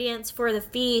ingredients for the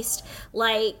feast,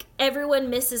 like everyone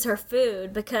misses her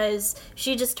food because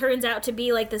she just turns out to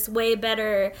be like this way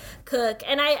better cook.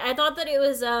 And I thought that it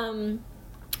was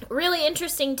really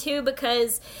interesting too,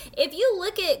 because if you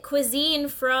look at cuisine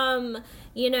from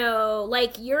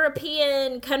like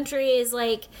European countries,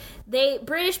 like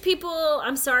British people,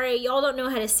 I'm sorry, y'all don't know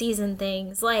how to season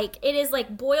things. Like, it is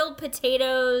like boiled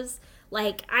potatoes.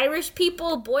 Like, Irish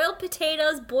people, boiled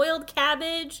potatoes, boiled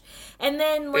cabbage, and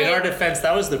then like... In our defense,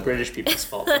 that was the British people's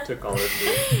fault. They took all of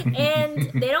it. And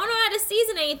they don't know how to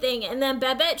season anything. And then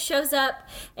Babette shows up,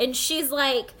 and she's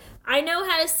like, I know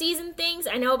how to season things.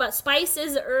 I know about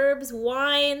spices, herbs,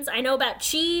 wines. I know about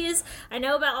cheese. I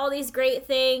know about all these great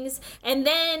things. And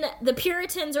then the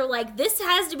Puritans are like, this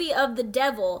has to be of the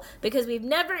devil because we've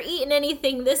never eaten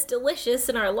anything this delicious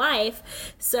in our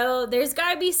life. So there's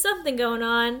got to be something going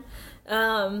on.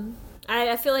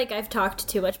 I feel like I've talked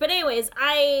too much. But anyways,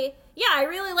 I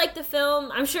really like the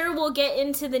film. I'm sure we'll get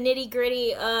into the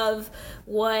nitty-gritty of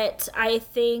what I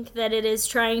think that it is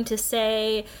trying to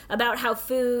say about how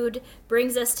food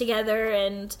brings us together,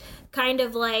 and kind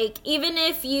of like, even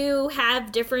if you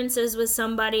have differences with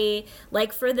somebody,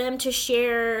 like for them to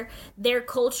share their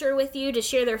culture with you, to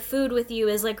share their food with you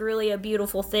is like really a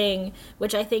beautiful thing,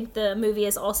 which I think the movie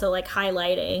is also like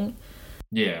highlighting.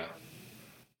 Yeah.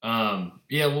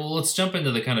 Well, let's jump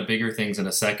into the kind of bigger things in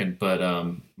a second, but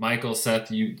Michael, Seth,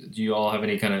 do you all have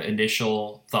any kind of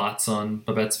initial thoughts on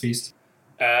Babette's Feast?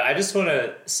 I just want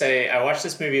to say I watched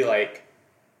this movie like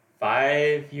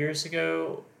 5 years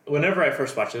ago. Whenever I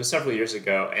first watched it, it was several years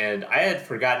ago, and I had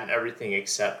forgotten everything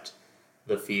except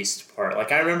the feast part.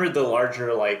 Like, I remembered the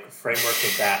larger like framework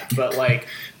of that, but like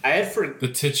I had the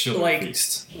titular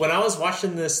feast. When I was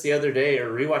watching this the other day,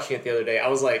 or rewatching it the other day, I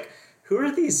was like, who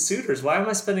are these suitors? Why am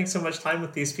I spending so much time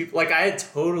with these people? Like, I had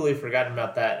totally forgotten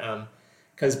about that.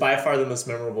 Because by far the most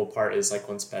memorable part is like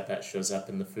once Babette shows up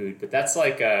in the food. But that's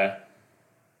like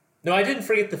no, I didn't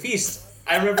forget the feast.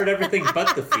 I remembered everything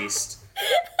but the feast.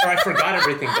 Or I forgot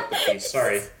everything but the feast.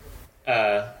 Sorry.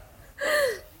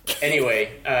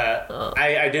 Anyway,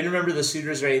 I didn't remember the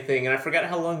suitors or anything, and I forgot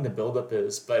how long the buildup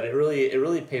is, but it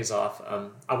really pays off.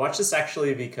 I watched this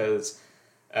actually because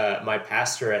my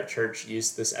pastor at church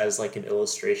used this as like an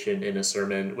illustration in a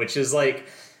sermon, which is like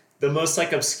the most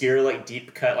like obscure, like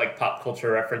deep cut, like pop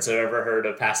culture reference I've ever heard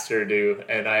a pastor do,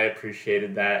 and I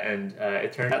appreciated that, and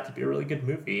it turned out to be a really good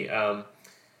movie.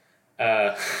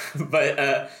 But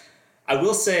I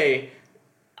will say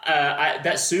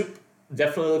that soup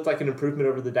definitely looked like an improvement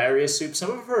over the diarrhea soup.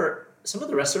 Some of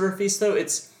the rest of her feast, though,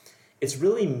 it's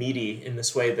really meaty in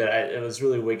this way that it was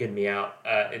really wigging me out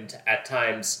at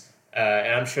times.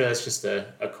 And I'm sure that's just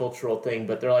a cultural thing,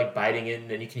 but they're like biting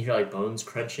in, and you can hear like bones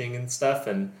crunching and stuff.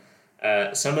 And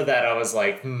some of that I was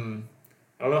like, I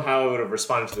don't know how I would have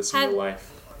responded to this in real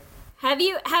life. Have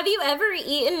you ever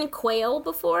eaten quail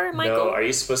before, Michael? No, are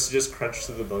you supposed to just crunch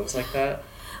through the bones like that?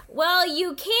 Well,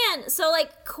 you can. So,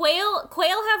 like, quail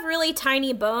have really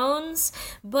tiny bones,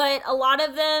 but a lot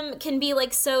of them can be,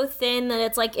 like, so thin that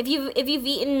it's, like, if you've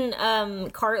eaten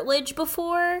cartilage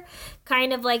before,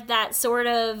 kind of like that sort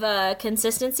of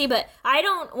consistency. But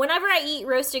whenever I eat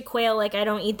roasted quail, like, I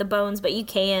don't eat the bones, but you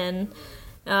can.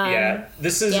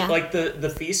 This is, like,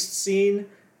 the feast scene,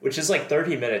 which is, like,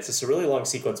 30 minutes. It's a really long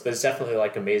sequence, but it's definitely,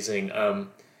 like, amazing.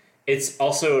 It's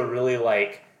also a really,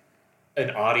 like, an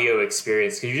audio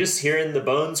experience because you're just hearing the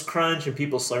bones crunch and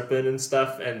people slurping and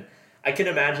stuff, and I can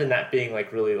imagine that being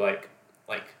like really like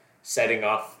setting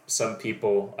off some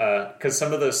people because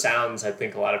some of those sounds I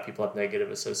think a lot of people have negative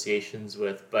associations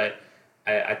with, but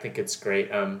I think it's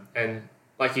great. And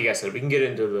like you guys said, we can get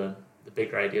into the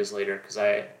bigger ideas later because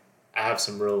I have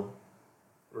some real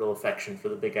affection for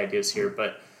the big ideas here,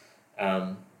 but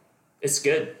it's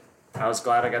good. I was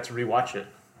glad I got to rewatch it.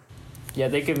 Yeah,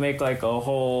 they could make like a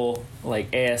whole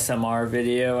like ASMR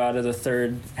video out of the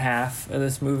third half of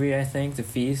this movie, I think, The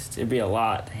Feast. It'd be a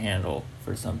lot to handle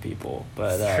for some people.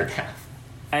 But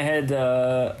I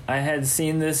had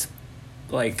seen this,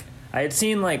 like, I had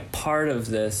seen like part of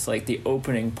this, like the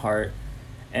opening part,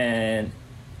 and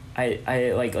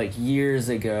I like years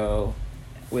ago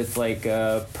with like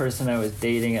a person I was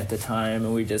dating at the time,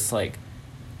 and we just like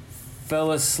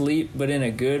fell asleep, but in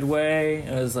a good way.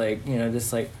 It was like,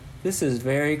 just like, this is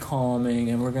very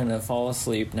calming and we're gonna fall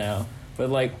asleep now.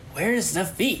 But like, where's the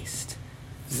feast?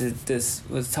 This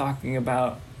was talking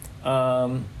about.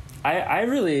 And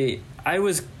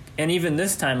even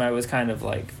this time I was kind of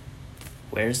like,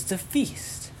 where's the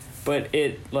feast? But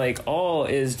it like all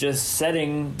is just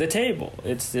setting the table.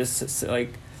 It's just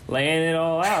like laying it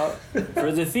all out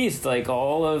for the feast. Like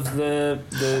all of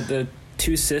the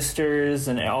two sisters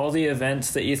and all the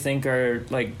events that you think are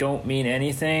like don't mean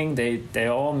anything, they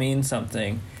all mean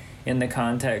something in the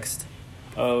context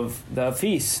of the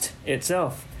feast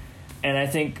itself. And I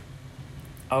think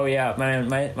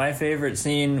my favorite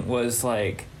scene was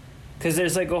like, because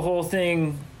there's like a whole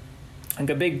thing, like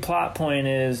a big plot point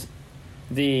is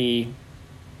the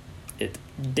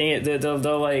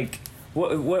like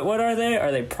what are they?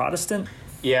 Are they Protestant?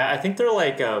 Yeah, I think they're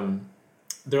like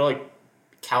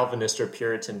Calvinist or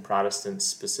Puritan Protestants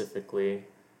specifically.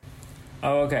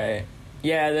 Oh, okay.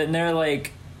 Yeah, then they're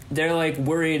like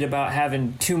worried about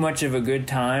having too much of a good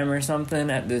time or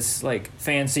something at this like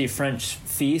fancy French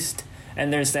feast,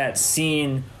 and there's that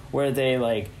scene where they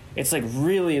like, it's like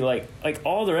really like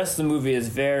all the rest of the movie is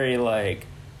very like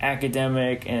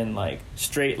academic and like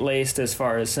straight-laced as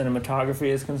far as cinematography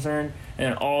is concerned, and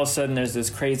then all of a sudden there's this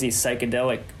crazy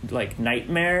psychedelic like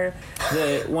nightmare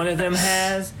that one of them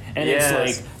has, and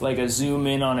yes. It's like a zoom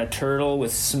in on a turtle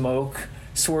with smoke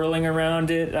swirling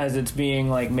around it as it's being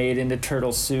like made into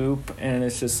turtle soup, and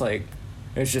it's just like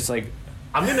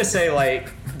I'm gonna say, like,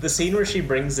 the scene where she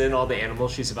brings in all the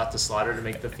animals she's about to slaughter to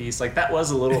make the feast, like, that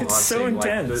was a little haunting. It's so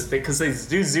intense. Because they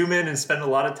do zoom in and spend a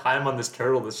lot of time on this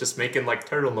turtle that's just making, like,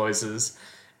 turtle noises.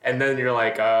 And then you're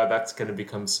like, that's gonna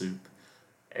become soup.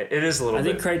 It is a little bit.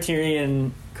 I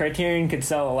think Criterion could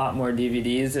sell a lot more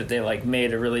DVDs if they, like,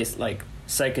 made a really, like,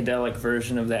 psychedelic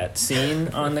version of that scene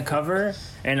on the cover.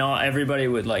 And everybody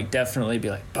would, like, definitely be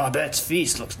like, Bobette's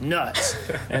feast looks nuts.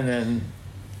 And then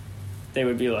they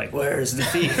would be like, where's the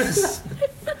feast?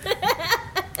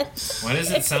 Why does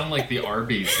it sound like the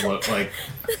Arby's look like?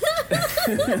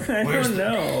 I don't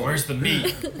know. Where's the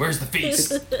meat? Where's the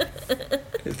feast?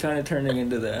 It's kind of turning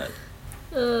into that.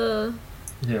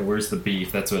 Yeah, where's the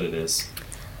beef? That's what it is.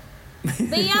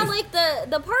 But yeah, like the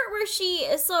part where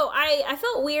so I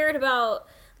felt weird about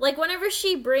like whenever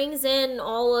she brings in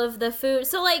all of the food,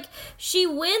 so like she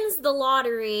wins the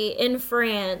lottery in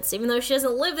France, even though she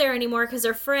doesn't live there anymore because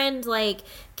her friend like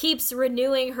keeps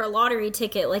renewing her lottery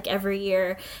ticket like every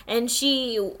year, and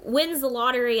she wins the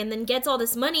lottery and then gets all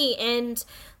this money, and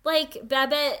like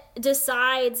Babette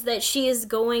decides that she is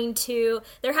going to,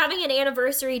 they're having an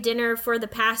anniversary dinner for the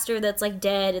pastor that's like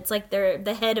dead. It's like they're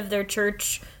the head of their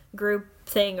church group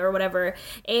thing or whatever,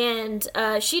 and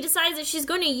she decides that she's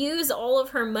going to use all of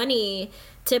her money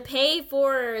to pay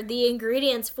for the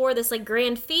ingredients for this like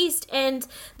grand feast. And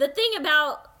the thing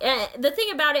about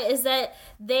it is that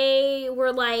they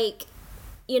were like,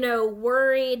 you know,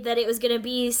 worried that it was going to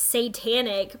be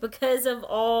satanic because of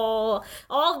all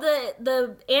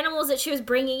the animals that she was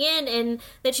bringing in and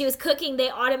that she was cooking. They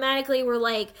automatically were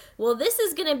like, well, this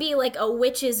is going to be like a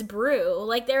witch's brew.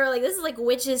 Like they were like, this is like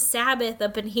witch's Sabbath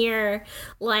up in here.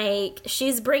 Like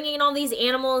she's bringing in all these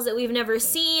animals that we've never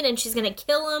seen and she's going to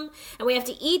kill them and we have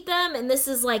to eat them. And this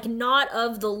is like not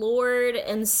of the Lord.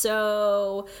 And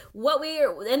so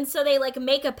they like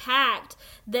make a pact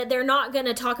that they're not going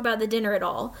to talk about the dinner at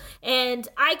all. And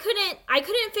I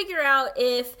couldn't figure out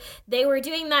if they were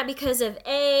doing that because of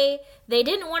they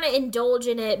didn't want to indulge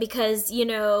in it because, you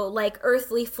know, like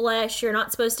earthly flesh, you're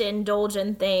not supposed to indulge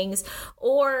in things,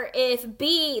 or if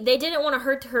B, they didn't want to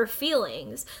hurt her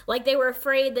feelings. Like they were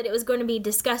afraid that it was going to be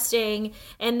disgusting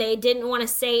and they didn't want to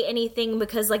say anything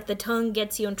because like the tongue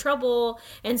gets you in trouble,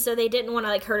 and so they didn't want to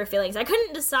like hurt her feelings. I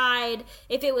couldn't decide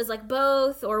if it was like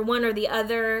both or one or the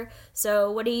other.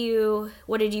 So what did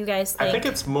you guys think? I think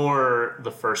it's more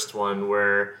the first one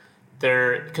where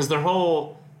because their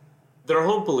whole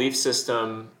belief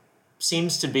system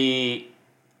seems to be,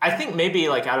 I think maybe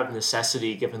like out of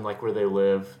necessity given like where they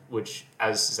live, which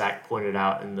as Zach pointed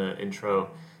out in the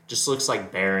intro, just looks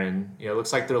like barren. You know, it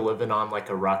looks like they're living on like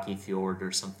a rocky fjord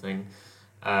or something.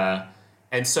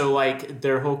 And so like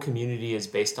their whole community is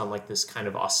based on like this kind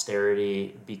of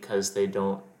austerity because they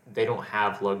don't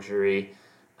have luxury.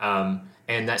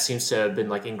 And that seems to have been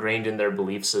like ingrained in their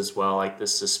beliefs as well, like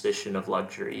this suspicion of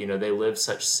luxury. You know, they live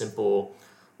such simple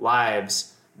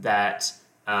lives that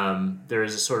there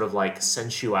is a sort of like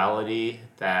sensuality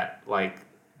that like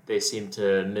they seem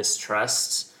to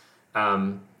mistrust.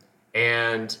 And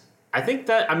I think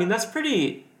that's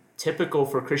pretty typical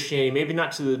for Christianity, maybe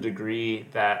not to the degree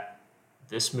that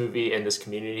this movie and this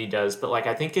community does, but like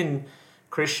I think in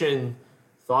Christian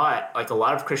thought, like a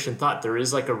lot of Christian thought, there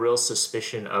is like a real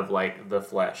suspicion of like the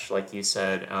flesh, like you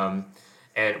said,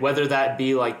 and whether that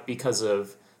be like because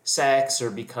of sex or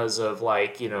because of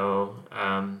like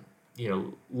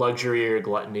luxury or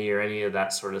gluttony or any of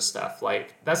that sort of stuff.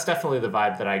 Like that's definitely the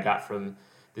vibe that I got from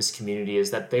this community,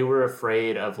 is that they were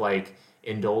afraid of like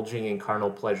indulging in carnal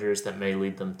pleasures that may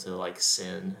lead them to like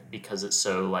sin because it's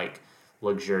so like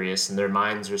luxurious, and their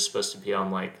minds are supposed to be on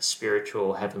like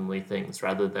spiritual heavenly things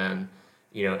rather than,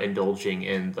 you know, indulging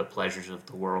in the pleasures of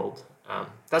the world.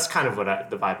 That's kind of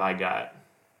what the vibe I got.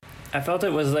 I felt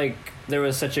it was like there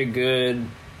was such a good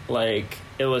like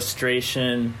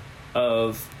illustration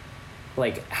of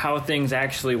like how things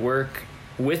actually work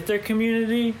with their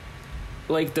community.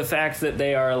 Like the fact that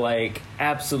they are like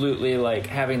absolutely like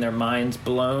having their minds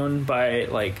blown by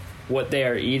like what they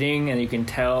are eating, and you can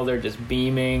tell they're just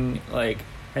beaming like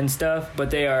and stuff,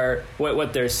 but they are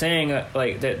what they're saying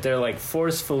like that they're like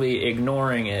forcefully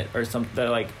ignoring it or something. They're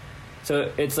like,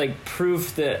 so it's like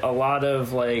proof that a lot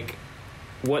of like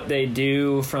what they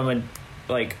do from a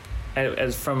like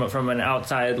as from an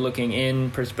outside looking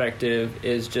in perspective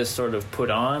is just sort of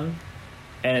put on,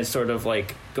 and it's sort of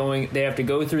like they have to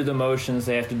go through the motions,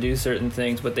 they have to do certain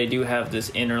things, but they do have this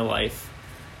inner life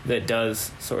that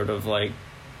does sort of like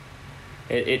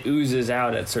it oozes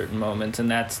out at certain moments,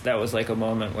 and that was like a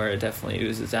moment where it definitely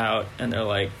oozes out, and they're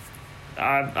like,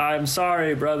 I'm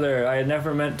sorry, brother, I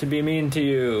never meant to be mean to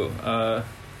you,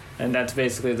 and that's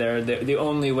basically the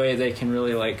only way they can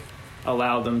really like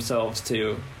allow themselves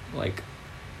to like,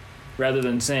 rather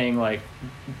than saying like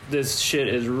this shit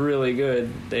is really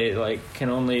good, they like can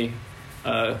only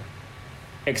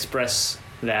express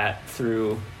that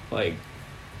through like,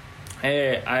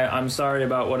 hey, I'm sorry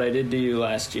about what I did to you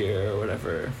last year or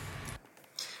whatever.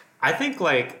 I think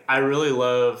like I really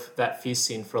love that feast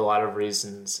scene for a lot of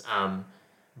reasons,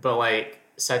 but like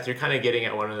Seth, you're kind of getting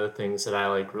at one of the things that I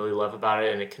like really love about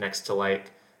it, and it connects to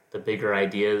like the bigger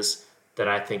ideas that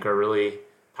I think are really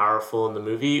powerful in the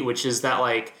movie, which is that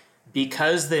like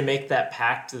because they make that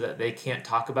pact that they can't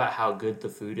talk about how good the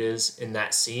food is in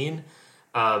that scene,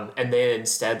 and they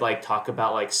instead like talk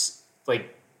about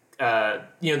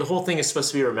the whole thing is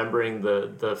supposed to be remembering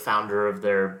the founder of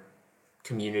their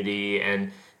community,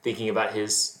 and thinking about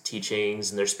his teachings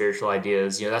and their spiritual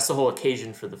ideas. That's the whole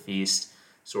occasion for the feast,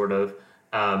 sort of.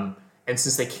 And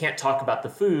since they can't talk about the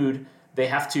food, they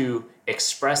have to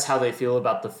express how they feel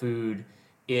about the food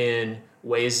in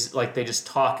ways, like they just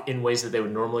talk in ways that they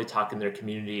would normally talk in their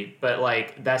community. But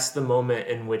like that's the moment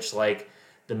in which like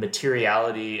the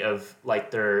materiality of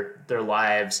like their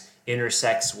lives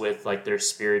intersects with like their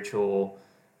spiritual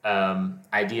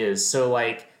ideas. So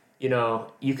like,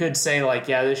 you could say like,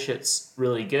 yeah, this shit's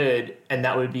really good, and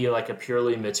that would be like a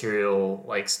purely material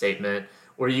like statement.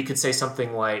 Or you could say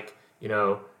something like,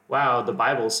 wow, the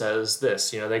Bible says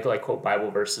this. They like quote Bible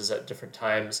verses at different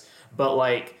times. But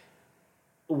like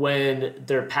when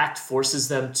their pact forces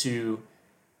them to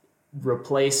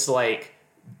replace like,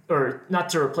 or not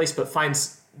to replace, but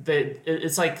finds that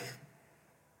it's like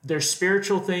their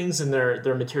spiritual things and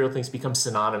their material things become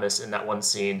synonymous in that one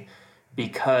scene,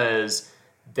 because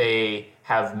they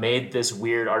have made this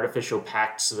weird artificial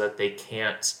pact so that they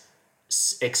can't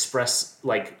express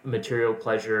like material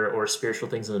pleasure or spiritual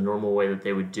things in the normal way that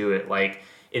they would do it. Like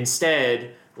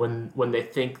instead, when they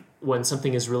think when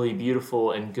something is really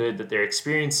beautiful and good that they're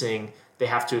experiencing, they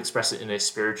have to express it in a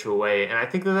spiritual way. And I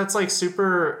think that that's like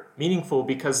super meaningful,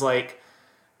 because like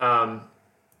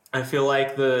I feel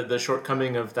like the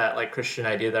shortcoming of that like Christian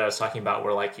idea that I was talking about,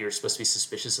 where like you're supposed to be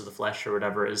suspicious of the flesh or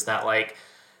whatever, is that like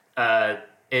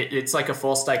it's like a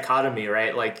false dichotomy,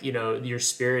 right? Like, your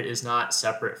spirit is not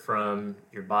separate from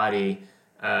your body,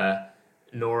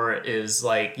 nor is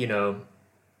like,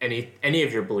 any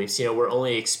of your beliefs. We're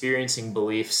only experiencing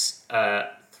beliefs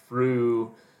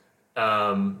through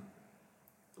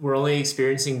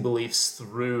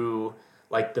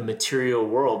like the material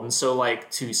world. And so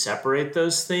like to separate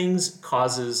those things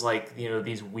causes like,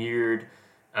 these weird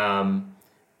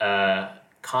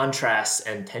contrasts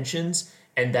and tensions,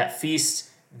 and that feast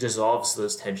dissolves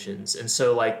those tensions. And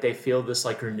so like they feel this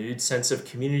like renewed sense of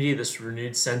community, this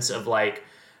renewed sense of like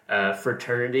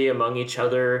fraternity among each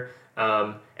other,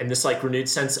 and this like renewed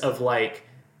sense of like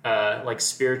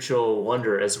spiritual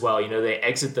wonder as well. They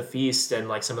exit the feast and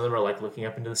like some of them are like looking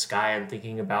up into the sky and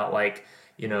thinking about like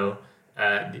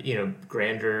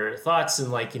grander thoughts,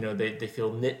 and like they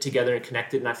feel knit together and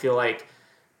connected. And I feel like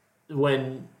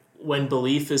when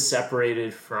belief is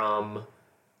separated from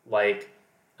like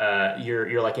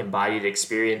your like embodied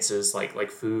experiences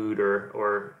like food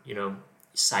or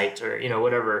sight or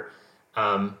whatever,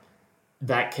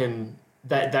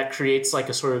 that creates like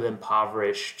a sort of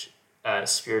impoverished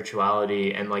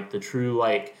spirituality, and like the true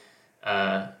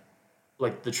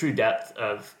the true depth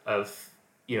of a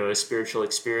spiritual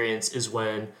experience is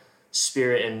when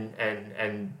spirit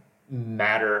and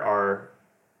matter are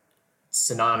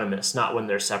synonymous, not when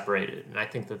they're separated. And I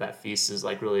think that feast is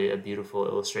like really a beautiful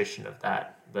illustration of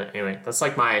that. But anyway, that's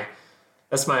my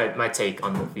take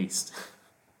on the feast.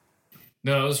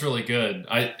 No, it was really good.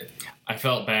 I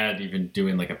felt bad even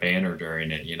doing like a banner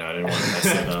during it. I didn't want to mess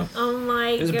it up. Oh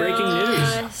my god! It was breaking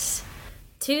news.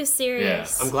 Too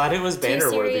serious. Yeah. I'm glad it was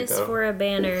banner worthy, though. Too serious for a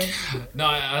banner. No,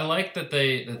 I like that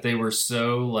they were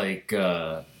so like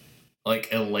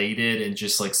elated and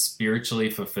just like spiritually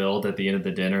fulfilled at the end of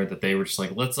the dinner, that they were just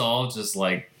like, let's all just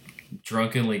like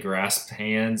drunkenly grasp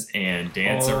hands and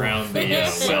dance around the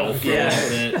well for a little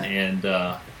bit. And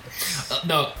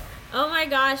no. Oh my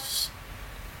gosh.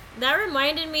 That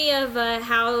reminded me of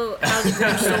how the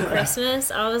Grinch Stole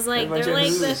Christmas. I was like, they're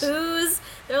like the Who's.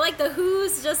 They're like the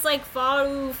Who's, just like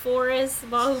Bahu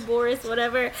Boris,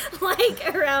 whatever,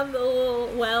 like around the little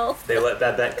well. They let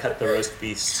that cut the roast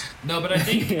beast. No, but I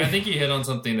think you hit on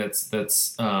something that's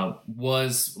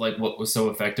was like what was so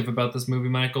effective about this movie,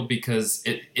 Michael, because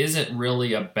it isn't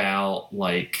really about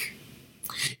like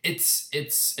it's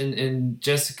and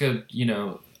Jessica,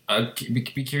 I'd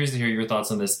be curious to hear your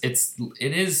thoughts on this. It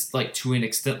is like to an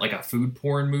extent like a food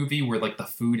porn movie where like the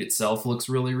food itself looks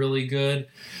really, really good,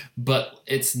 but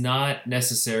it's not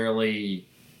necessarily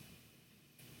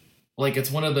like, it's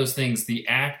one of those things. The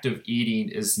act of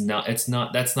eating that's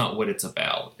not what it's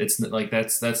about. It's like,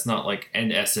 that's not like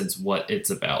in essence what it's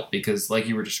about, because like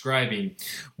you were describing,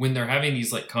 when they're having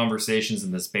these like conversations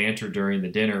and this banter during the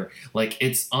dinner, like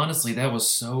it's honestly, that was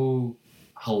so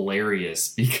hilarious,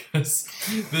 because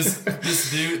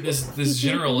this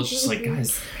general is just like,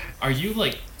 guys, are you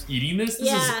like eating this?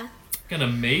 This is fucking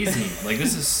amazing. Like,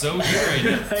 this is so good right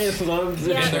now. I loved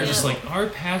it. And they're just like, our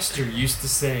pastor used to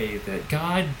say that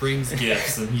God brings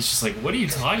gifts, and he's just like, what are you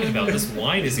talking about? This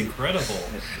wine is incredible.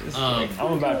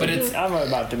 I'm about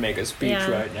to make a speech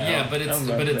right now. Yeah, but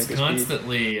it's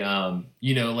constantly like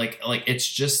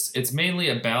it's mainly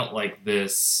about like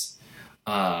this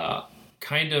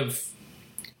kind of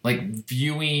like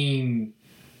viewing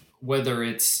whether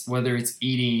it's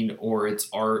eating or it's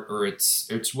art or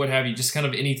it's what have you, just kind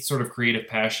of any sort of creative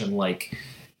passion, like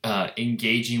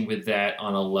engaging with that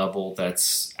on a level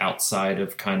that's outside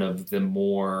of kind of the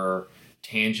more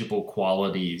tangible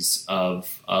qualities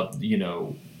of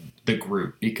the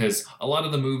group. Because a lot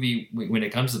of the movie, when it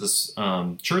comes to this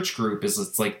church group, is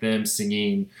it's like them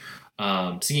singing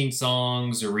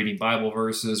songs or reading Bible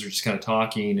verses or just kind of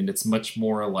talking, and it's much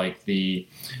more like the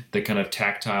kind of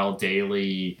tactile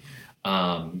daily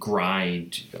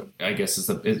grind, I guess is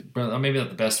maybe not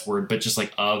the best word, but just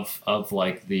like of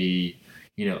like the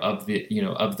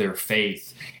of their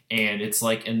faith. And it's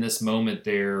like in this moment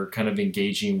they're kind of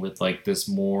engaging with like this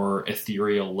more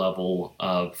ethereal level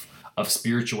of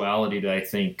spirituality that I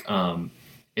think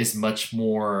is much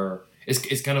more,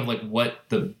 is kind of like what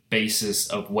the basis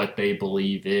of what they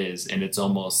believe is. And it's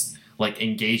almost like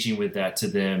engaging with that to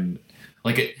them,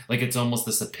 like it's almost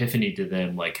this epiphany to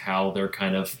them, like how they're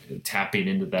kind of tapping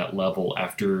into that level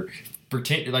after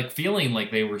feeling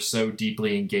like they were so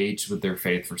deeply engaged with their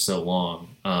faith for so long.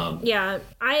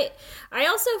 I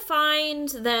also find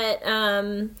that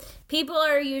people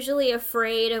are usually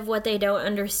afraid of what they don't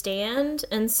understand,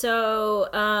 and so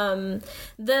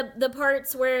the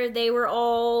parts where they were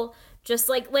all just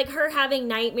like her having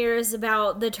nightmares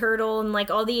about the turtle and like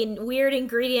all the weird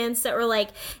ingredients that were like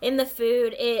in the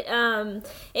food, it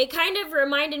kind of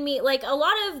reminded me, like a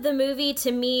lot of the movie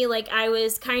to me, like I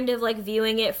was kind of like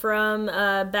viewing it from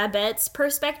Babette's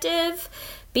perspective,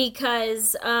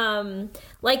 because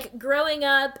like growing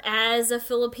up as a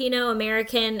Filipino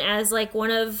American, as like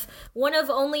one of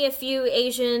only a few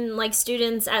Asian like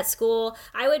students at school,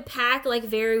 I would pack like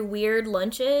very weird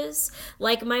lunches.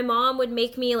 Like my mom would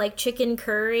make me like chicken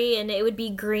curry and it would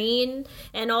be green,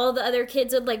 and all the other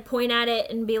kids would like point at it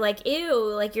and be like,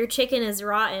 ew, like your chicken is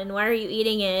rotten, why are you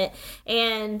eating it?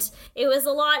 And it was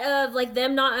a lot of like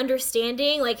them not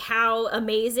understanding like how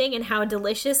amazing and how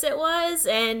delicious it was,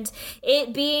 and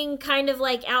it being kind of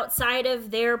like outside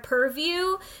of their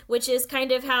purview, which is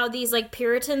kind of how these like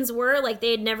Puritans were. Like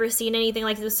they had never seen anything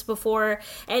like this before,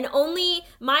 and only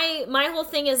my whole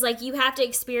thing is like you have to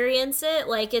experience it.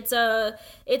 Like it's a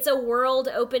world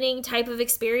opening type of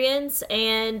experience,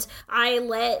 and I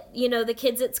let the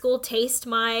kids at school taste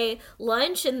my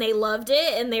lunch and they loved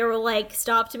it, and they were like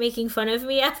stopped making fun of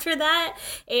me after that.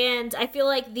 And I feel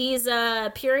like these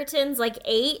Puritans like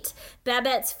ate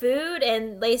Babette's food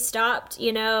and they stopped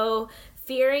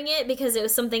fearing it because it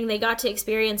was something they got to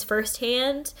experience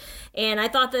firsthand. And I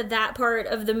thought that part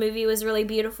of the movie was really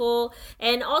beautiful.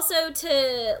 And also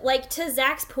to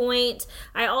Zach's point,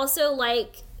 I also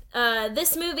like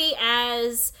this movie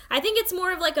as, I think it's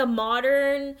more of like a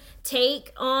modern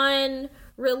take on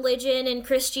religion and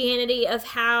Christianity, of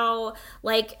how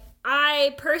like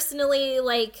I personally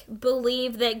like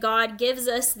believe that God gives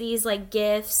us these like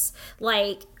gifts,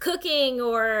 like cooking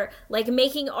or like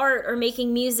making art or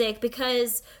making music,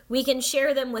 because we can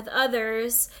share them with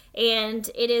others, and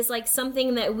it is like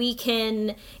something that we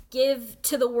can give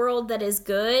to the world that is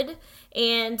good.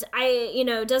 And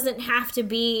doesn't have to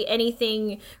be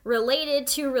anything related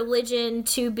to religion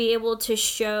to be able to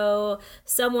show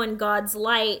someone God's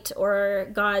light or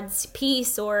God's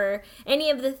peace or any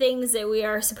of the things that we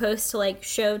are supposed to like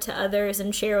show to others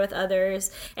and share with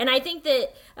others. And I think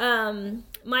that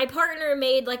my partner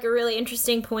made like a really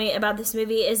interesting point about this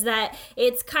movie, is that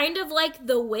it's kind of like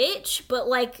The Witch, but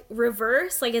like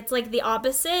reverse, like it's like the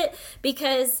opposite,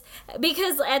 because at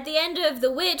the end of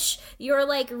The Witch, you're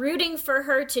like rooting for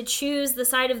her to choose the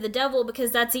side of the devil,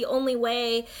 because that's the only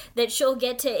way that she'll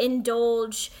get to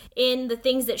indulge in the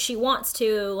things that she wants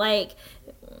to, like,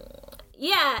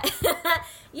 yeah.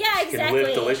 Yeah, exactly.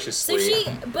 Live deliciously.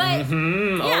 But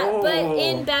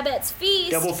in Babette's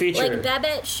Feast, double feature. like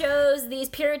Babette shows these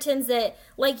Puritans that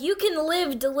like you can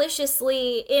live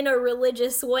deliciously in a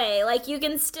religious way. Like you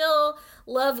can still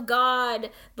love God,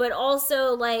 but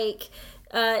also like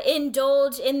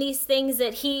indulge in these things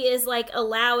that he is like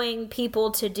allowing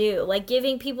people to do, like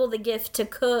giving people the gift to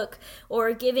cook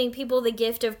or giving people the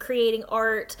gift of creating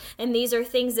art. And these are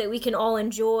things that we can all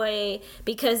enjoy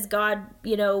because God,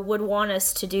 would want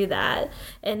us to do that.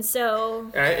 And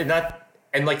so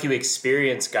and like you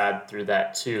experience God through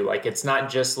that too. Like it's not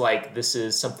just like this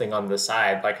is something on the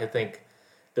side. Like I think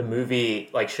the movie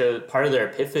like shows part of their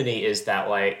epiphany is that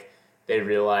like they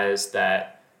realize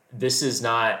that this is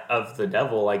not of the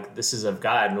devil, like this is of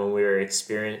God. And when we're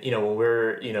when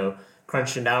we're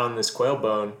crunching down on this quail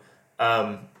bone,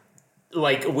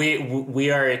 like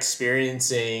we are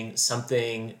experiencing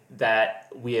something that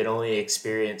we had only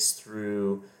experienced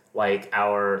through like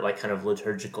our like kind of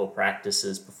liturgical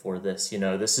practices before this.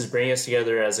 This is bringing us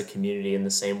together as a community in the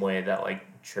same way that like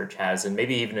church has, and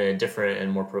maybe even in a different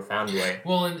and more profound way.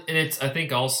 Well, and it's, I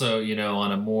think also, you know,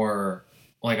 on a more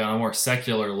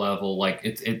secular level,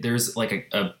 like there's like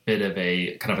a bit of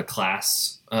a kind of a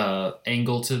class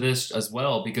angle to this as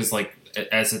well, because like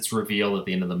as it's revealed at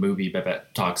the end of the movie,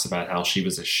 Babette talks about how she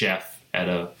was a chef at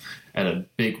a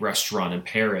big restaurant in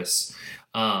Paris,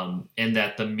 and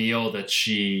that the meal that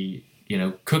she, you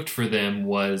know, cooked for them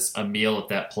was a meal at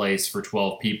that place for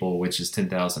 12 people, which is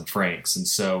 10,000 francs. And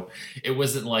so it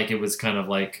wasn't like, it was kind of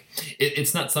like,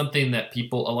 it's not something that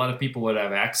a lot of people would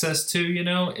have access to, you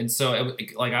know? And so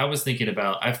like I was thinking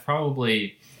about,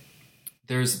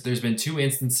 there's been 2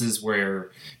 instances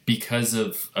where, because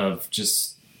of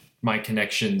just my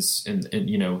connections and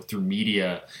you know, through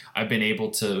media, I've been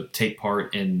able to take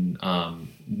part in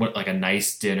like a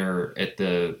nice dinner at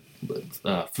the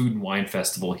Food and Wine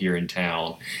Festival here in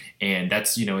town. And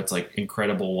that's, you know, it's like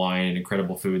incredible wine and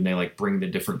incredible food, and they like bring the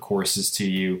different courses to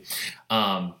you.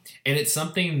 And it's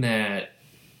something that,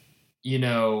 you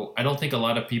know, I don't think a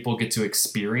lot of people get to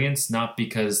experience, not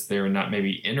because they're not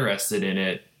maybe interested in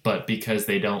it, but because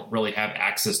they don't really have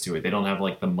access to it. They don't have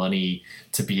like the money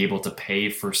to be able to pay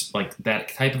for like that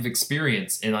type of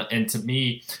experience. And to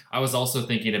me, I was also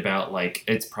thinking about like,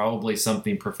 it's probably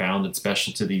something profound and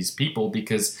special to these people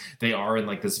because they are in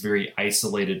like this very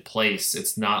isolated place.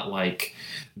 It's not like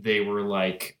they were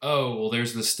like, oh, well,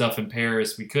 there's this stuff in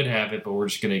Paris, we could have it, but we're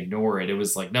just going to ignore it. It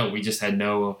was like, no, we just had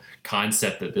no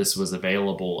concept that this was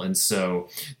available. And so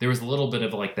there was a little bit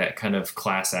of like that kind of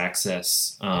class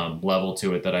access level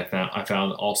to it that I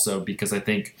found also, because I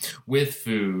think with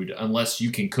food, unless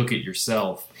you can cook it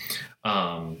yourself,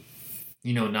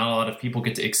 you know, not a lot of people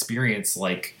get to experience,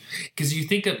 like, because you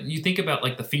think about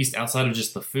like the feast outside of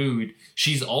just the food,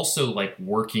 she's also like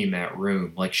working that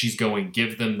room. Like she's going,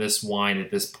 give them this wine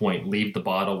at this point, leave the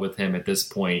bottle with him at this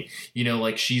point, you know,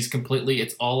 like she's completely,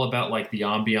 it's all about like the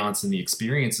ambiance and the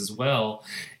experience as well.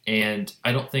 And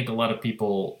I don't think a lot of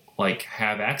people like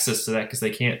have access to that because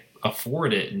they can't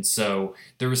afford it. And so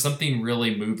there was something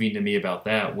really moving to me about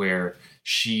that, where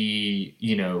she,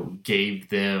 you know, gave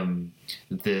them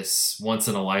this once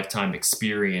in a lifetime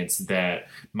experience that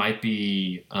might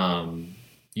be,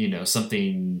 you know,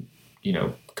 something, you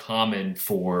know, common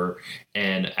for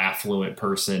an affluent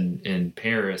person in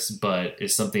Paris, but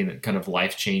is something that kind of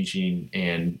life-changing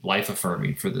and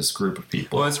life-affirming for this group of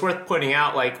people. Well, it's worth pointing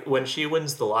out, like, when she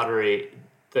wins the lottery,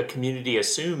 the community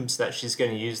assumes that she's going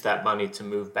to use that money to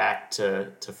move back to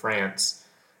France.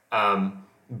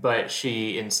 But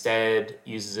she instead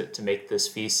uses it to make this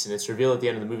feast, and it's revealed at the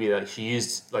end of the movie that she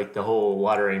used like the whole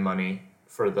lottery money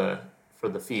for the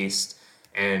feast,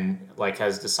 and like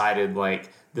has decided like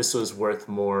this was worth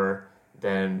more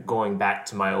than going back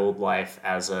to my old life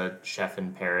as a chef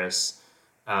in Paris.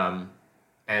 And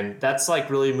that's like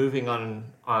really moving on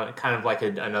kind of like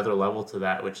another level to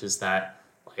that, which is that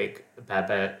like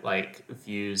Babette like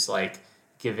views like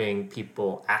giving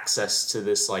people access to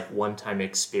this like one-time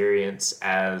experience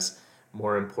as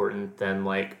more important than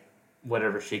like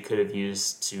whatever she could have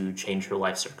used to change her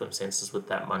life circumstances with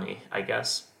that money, I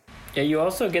guess. Yeah, you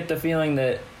also get the feeling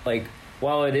that like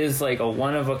while it is like a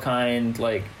one-of-a-kind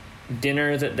like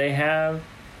dinner that they have,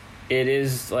 it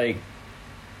is like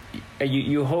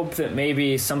you hope that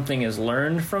maybe something is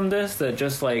learned from this, that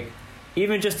just like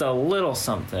even just a little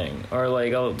something, or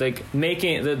like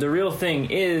making the real thing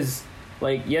is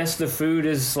like, yes, the food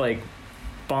is like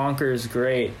bonkers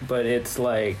great, but it's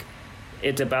like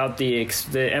it's about the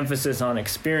emphasis on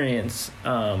experience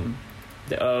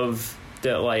of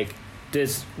that like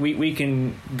this we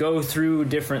can go through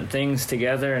different things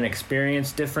together and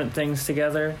experience different things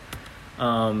together.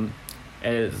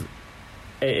 It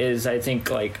is I think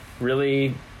like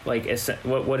really like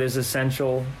what is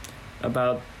essential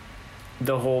about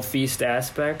the whole feast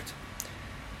aspect.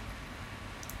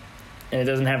 And it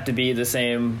doesn't have to be the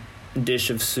same dish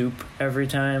of soup every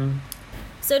time.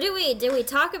 So did we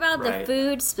talk about the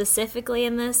food specifically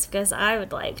in this? Because I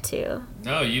would like to.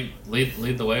 No, you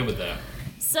lead the way with that.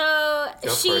 So the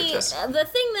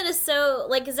thing that is so,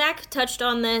 like, Zach touched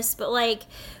on this, but like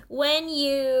when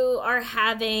you are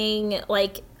having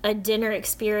like a dinner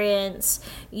experience,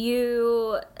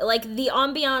 you like the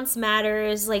ambiance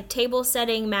matters, like table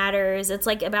setting matters. It's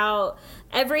like about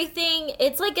everything.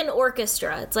 It's like an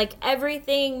orchestra. It's like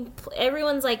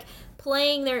everyone's like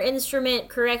playing their instrument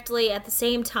correctly at the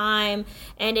same time,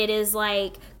 and it is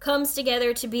like comes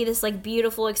together to be this like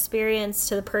beautiful experience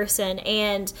to the person.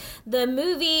 And the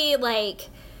movie like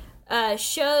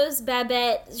shows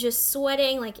Babette just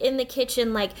sweating like in the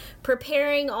kitchen, like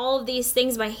preparing all of these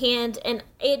things by hand, and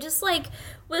it just like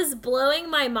was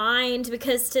blowing my mind,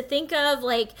 because to think of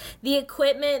like the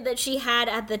equipment that she had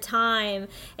at the time,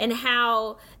 and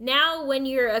how now when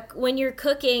you're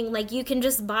cooking, like you can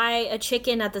just buy a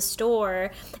chicken at the store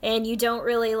and you don't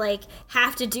really like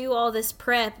have to do all this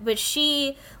prep. But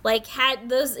she like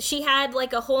had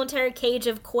like a whole entire cage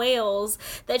of quails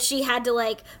that she had to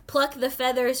like pluck the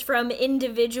feathers from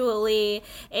individually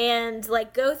and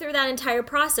like go through that entire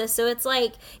process. So it's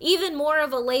like even more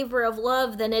of a labor of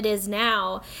love than it is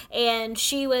now. And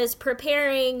she was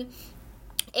preparing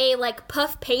a like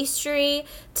puff pastry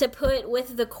to put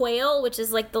with the quail, which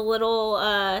is like the little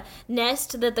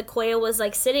nest that the quail was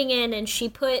like sitting in, and she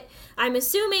put, I'm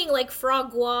assuming like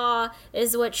frog gras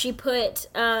is what she put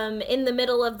in the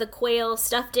middle of the quail,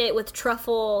 stuffed it with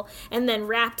truffle, and then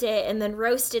wrapped it and then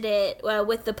roasted it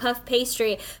with the puff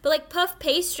pastry. But like puff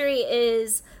pastry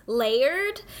is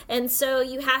layered, and so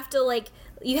you have to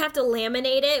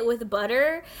laminate it with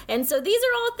butter. And so these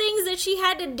are all things that she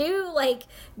had to do like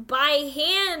by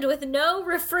hand, with no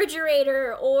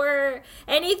refrigerator or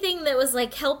anything that was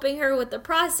like helping her with the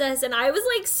process. And I was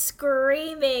like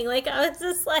screaming, like I was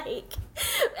just like,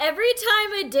 every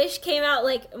time a dish came out,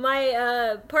 like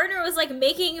my partner was like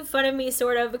making fun of me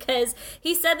sort of, because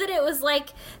he said that it was like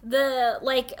the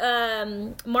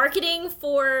marketing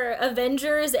for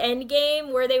Avengers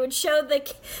Endgame, where they would show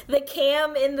the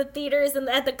cam in the theaters and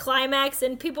at the climax,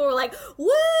 and people were like woo,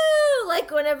 like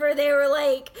whenever they were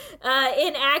like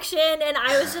in action, and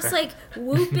I was just like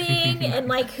whooping and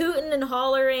like hooting and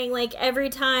hollering like every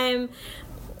time.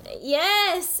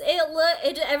 Yes,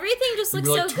 everything just looks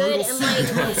so good. And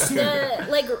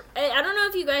like I don't know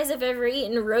if you guys have ever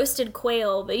eaten roasted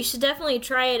quail, but you should definitely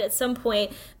try it at some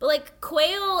point. But like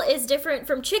quail is different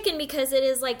from chicken because it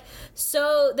is like,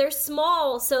 so they're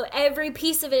small, so every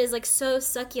piece of it is like so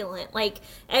succulent. Like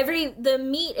the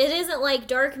meat, it isn't like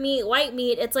dark meat, white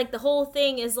meat. It's like the whole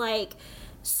thing is like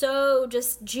so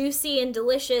just juicy and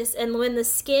delicious. And when the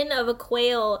skin of a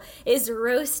quail is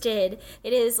roasted,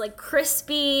 it is like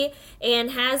crispy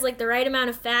and has like the right amount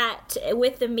of fat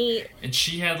with the meat. And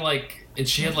she had like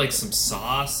some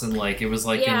sauce, and like it was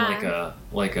like in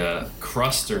like a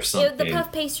crust or something. The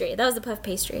puff pastry. That was the puff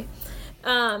pastry.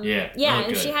 And good.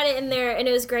 she had it in there, and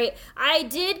it was great. I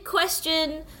did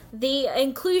question the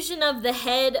inclusion of the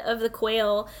head of the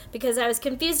quail because I was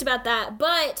confused about that.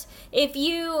 But it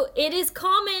is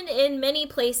common in many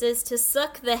places to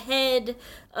suck the head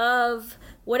of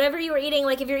whatever you were eating.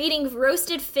 Like if you're eating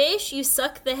roasted fish, you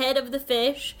suck the head of the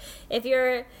fish. If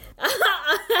you're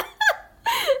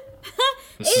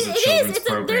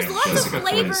there's lots of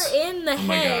flavor in the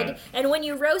head, and when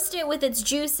you roast it with its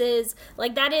juices,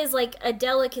 like that is like a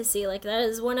delicacy. Like that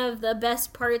is one of the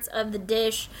best parts of the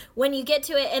dish when you get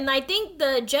to it. And I think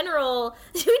the general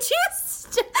take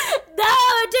that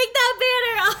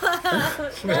banner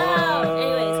off.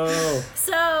 No. Anyways,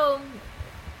 so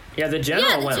yeah, the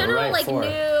general went right like for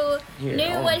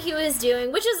knew what he was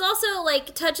doing, which is also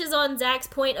like touches on Zach's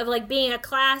point of like being a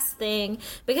class thing,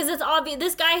 because it's obvious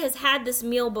this guy has had this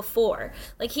meal before.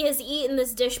 Like he has eaten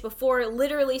this dish before,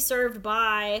 literally served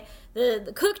by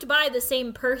cooked by the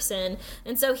same person,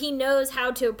 and so he knows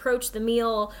how to approach the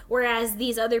meal, whereas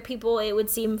these other people, it would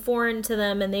seem foreign to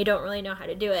them and they don't really know how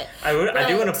to do it. I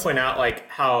do want to point out like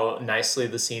how nicely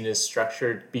the scene is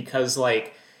structured, because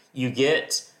like you'll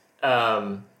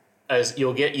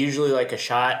get usually like a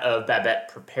shot of Babette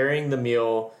preparing the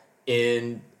meal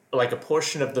in like a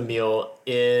portion of the meal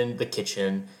in the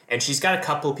kitchen, and she's got a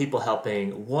couple of people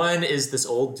helping. One is this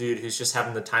old dude who's just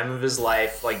having the time of his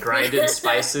life, like grinding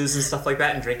spices and stuff like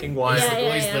that and drinking wine.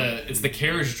 It's the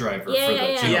carriage driver for the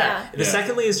children. Yeah. The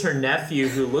secondly is her nephew,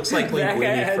 who looks like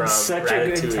Linguini from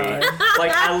Ratatouille.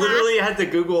 Like I literally had to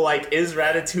Google like, is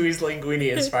Ratatouille's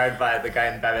Linguini inspired by the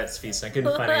guy in Babette's Feast? I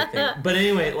couldn't find anything. But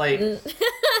anyway, like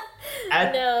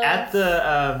at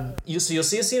the you'll see a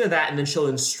scene of that, and then she'll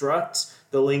instruct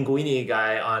the Linguini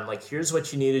guy on like, here's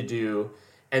what you need to do,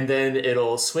 and then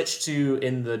it'll switch to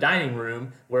in the dining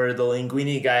room where the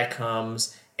Linguini guy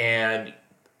comes and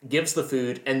gives the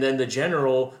food, and then the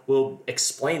general will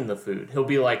explain the food. He'll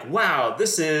be like, wow,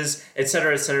 this is et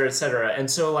cetera, et cetera, et cetera.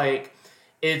 And so like,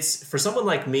 it's for someone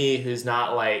like me who's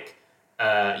not like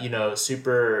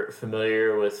super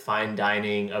familiar with fine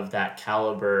dining of that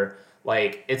caliber,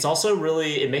 like it's also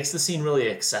really, it makes the scene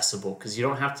really accessible, because you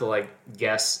don't have to like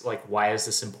guess like, why is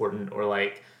this important, or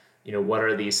like, what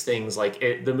are these things. Like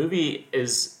the movie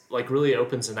is like really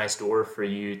opens a nice door for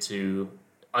you to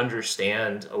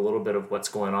understand a little bit of what's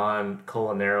going on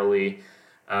culinarily,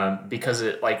 because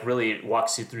it like really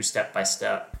walks you through step by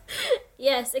step.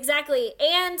 Yes, exactly.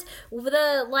 And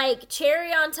the like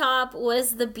cherry on top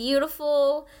was the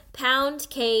beautiful pound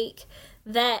cake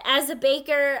that as a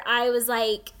baker, I was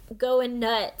like going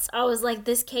nuts. I was like,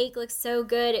 this cake looks so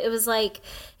good. It was like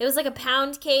a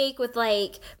pound cake with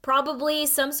like probably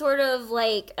some sort of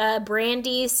like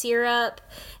brandy syrup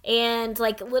and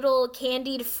like little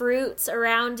candied fruits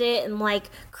around it and like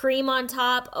cream on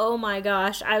top. Oh my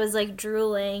gosh, I was like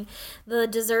drooling. The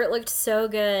dessert looked so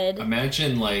good.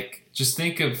 Imagine like, just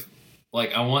think of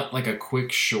like, I want like a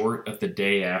quick short of the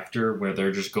day after where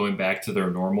they're just going back to their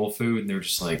normal food and they're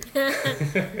just like,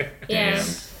 damn.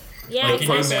 Yeah, like, can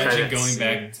you exactly. imagine going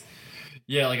back?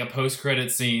 Yeah, like a post-credit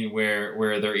scene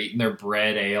where they're eating their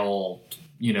bread, ale,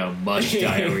 mush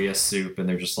diarrhea soup, and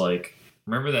they're just like,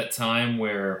 remember that time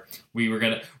where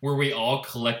we all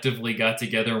collectively got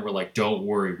together and we're like, don't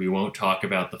worry, we won't talk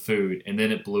about the food, and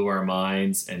then it blew our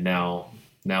minds, and now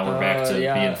we're back to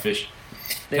being fish.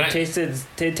 They tasted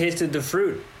the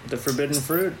fruit, the forbidden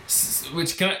fruit.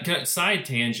 Which can I side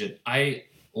tangent? I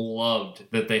loved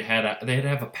that they had to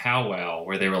have a powwow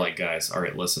where they were like, guys, all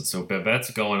right, listen. So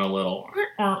Babette's going a little.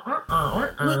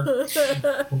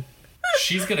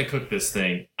 She's gonna cook this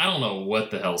thing. I don't know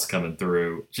what the hell's coming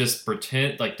through. Just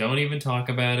pretend like, don't even talk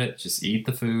about it. Just eat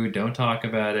the food. Don't talk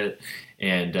about it,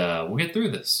 and we'll get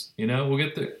through this. We'll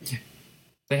get through.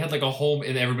 They had like a whole,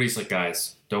 and everybody's like,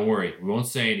 guys, don't worry, we won't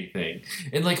say anything.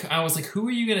 And like, I was like, who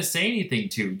are you going to say anything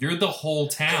to? You're the whole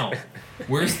town.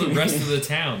 Where's the rest of the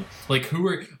town? Like,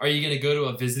 are you going to go to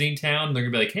a visiting town? And they're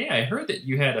going to be like, hey, I heard that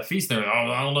you had a feast. And they're like, oh,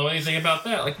 I don't know anything about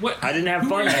that. Like, what? I didn't have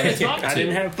fun. I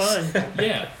didn't have fun.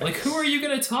 Yeah. Like, who are you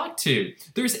going to talk to?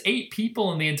 There's 8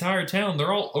 people in the entire town.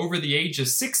 They're all over the age of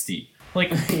 60.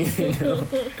 Like,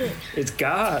 it's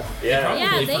God.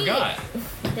 Yeah, they forgot.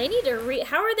 They need to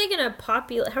how are they going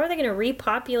to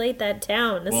repopulate that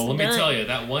town? Well, let me tell you,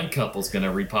 that one couple's going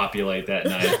to repopulate that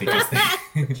night because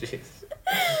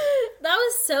That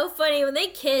was so funny. When they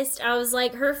kissed, I was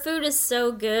like, her food is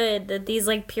so good that these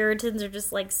like Puritans are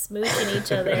just like smooching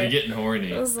each other. They're getting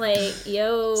horny. I was like,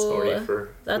 yo,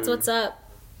 that's what's up.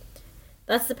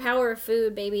 That's the power of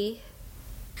food, baby.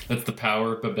 That's the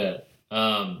power of Babette.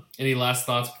 Any last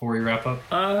thoughts before we wrap up?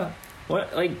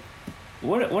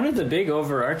 One of the big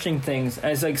overarching things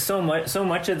is like so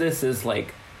much of this is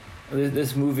like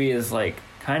this movie is like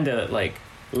kind of like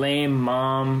lame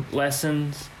mom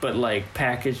lessons, but like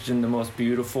packaged in the most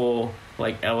beautiful,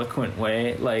 like eloquent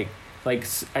way. Like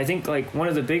I think like one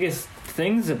of the biggest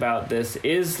things about this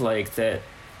is like that,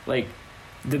 like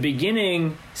the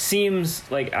beginning seems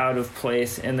like out of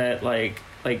place in that like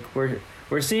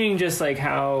we're seeing just like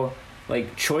how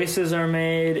like choices are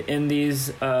made in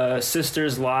these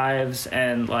sisters' lives,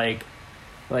 and like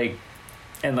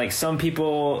some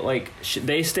people like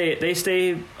they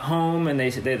stay home and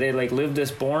they like live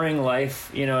this boring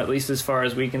life, at least as far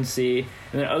as we can see,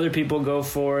 and then other people go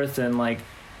forth and like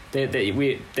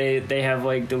they have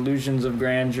like delusions of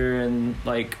grandeur, and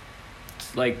like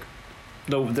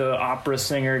the opera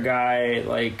singer guy,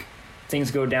 like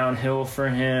things go downhill for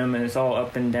him and it's all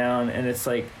up and down, and it's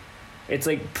like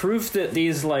proof that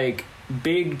these like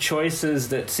big choices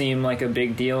that seem like a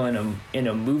big deal in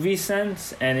a movie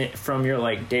sense and from your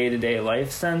like day-to-day life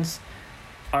sense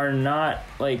are not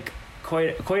like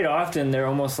quite often they're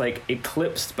almost like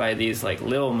eclipsed by these like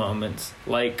little moments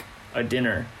like a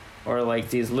dinner, or like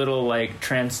these little like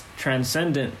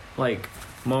transcendent like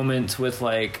moments with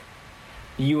like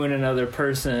you and another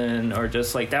person, or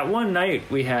just like that one night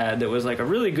we had that was like a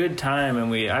really good time,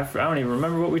 and I don't even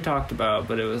remember what we talked about,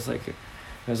 but it was like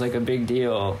a big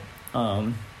deal.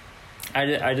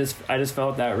 I just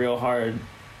felt that real hard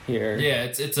here. Yeah,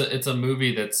 it's a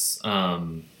movie that's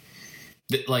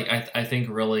like I think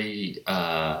really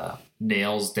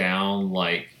nails down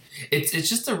like it's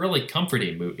just a really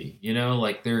comforting movie,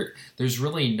 like there's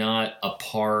really not a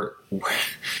part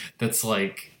that's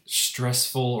like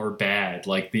stressful or bad,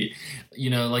 like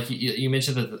like you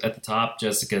mentioned at the top,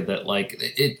 Jessica, that like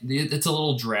it's a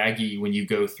little draggy when you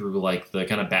go through like the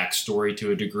kind of backstory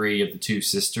to a degree of the 2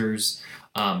 sisters,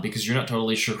 because you're not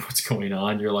totally sure what's going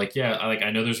on. You're like, yeah, I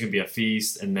know there's gonna be a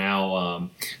feast, and now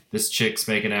this chick's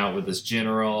making out with this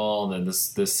general, and then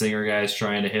this singer guy's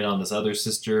trying to hit on this other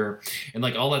sister, and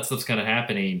like all that stuff's kind of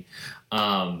happening,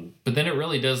 but then it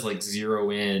really does like zero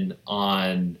in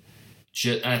on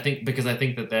I think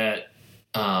that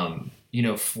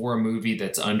for a movie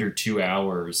that's under 2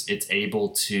 hours, it's able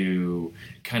to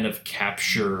kind of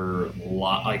capture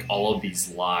like all of these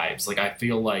lives. Like I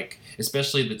feel like,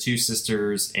 especially the 2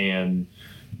 sisters and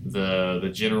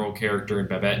the general character in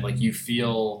Babette, like you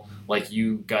feel like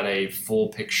you got a full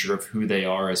picture of who they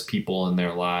are as people in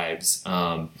their lives.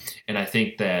 And I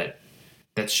think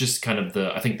that's just kind of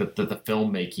I think that the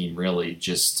filmmaking really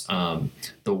just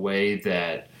the way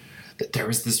that there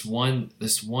was this one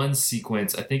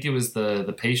sequence, I think it was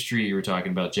the pastry you were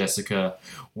talking about, Jessica,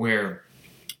 where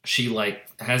she like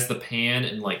has the pan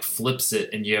and like flips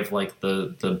it, and you have like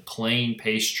the plain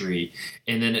pastry,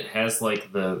 and then it has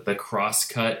like the cross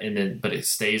cut, and then but it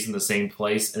stays in the same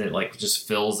place, and it like just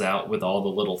fills out with all the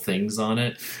little things on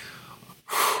it.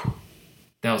 Whew.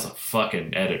 That was a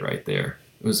fucking edit right there.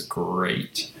 It was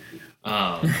great.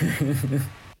 I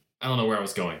don't know where I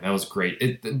was going. That was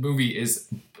great. The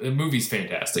movie's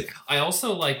fantastic. I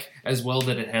also like as well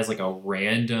that it has like a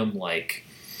random like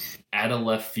out of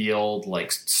left field like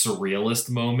surrealist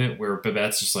moment where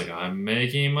Babette's just like, I'm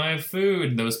making my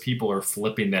food, and those people are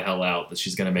flipping the hell out that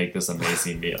she's gonna make this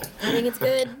amazing meal. I think it's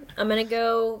good. I'm gonna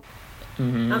go.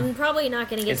 Mm-hmm. I'm probably not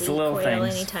gonna get to eat quail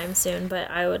anytime soon,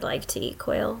 but I would like to eat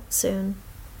quail soon.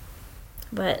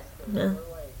 But no.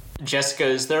 Jessica,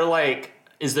 is there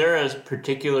a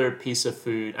particular piece of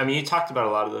food? I mean, you talked about a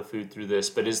lot of the food through this,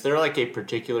 but is there like a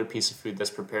particular piece of food that's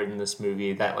prepared in this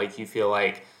movie that like you feel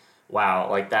like, wow,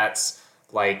 like that's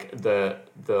like the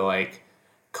like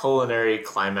culinary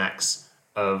climax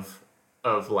of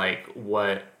like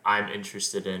what I'm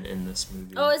interested in this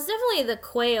movie? Oh, it's definitely the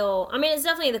quail. I mean, it's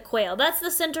definitely the quail. That's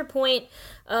the center point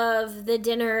of the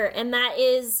dinner, and that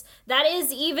is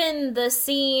even the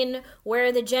scene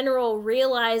where the general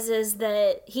realizes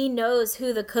that he knows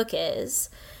who the cook is.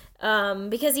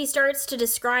 Because he starts to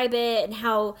describe it and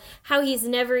how he's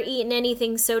never eaten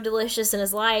anything so delicious in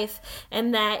his life,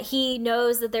 and that he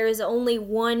knows that there is only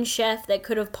one chef that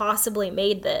could have possibly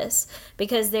made this,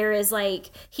 because there is like,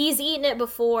 he's eaten it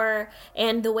before,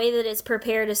 and the way that it's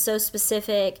prepared is so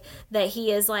specific that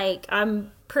he is like,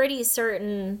 I'm pretty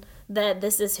certain that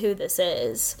this is who this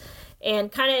is,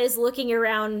 and kind of is looking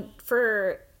around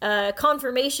for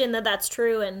confirmation that that's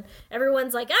true, and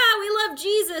everyone's like, we love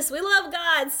Jesus, we love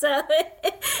God, so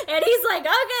and he's like,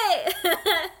 okay.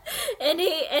 and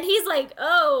he's like,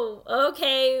 oh,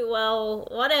 okay, well,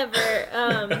 whatever.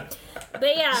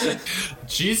 But yeah,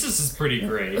 Jesus is pretty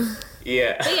great.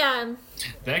 Yeah. But yeah,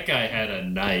 that guy had a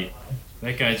night.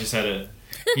 That guy just had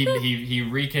he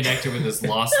reconnected with his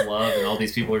lost love, and all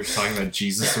these people are just talking about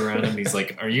Jesus around him. He's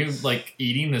like, are you like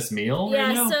eating this meal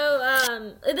right now? So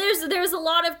there's a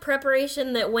lot of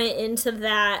preparation that went into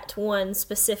that one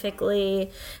specifically,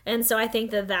 and so I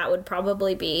think that would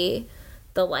probably be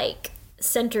the like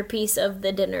centerpiece of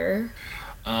the dinner.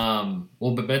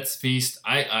 Well, Babette's Feast,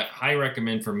 I high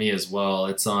recommend for me as well.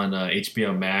 It's on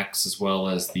HBO Max as well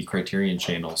as the Criterion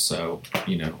Channel, so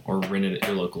or rent it at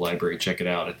your local library. Check it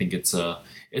out. I think it's a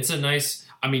nice.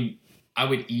 I mean, I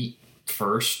would eat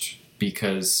first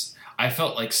because I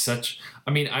felt like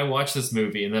I watched this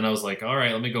movie and then I was like, all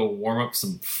right, let me go warm up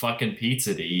some fucking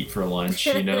pizza to eat for lunch.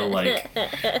 Like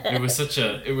it was such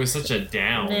a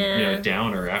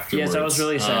downer afterwards. Yes, I was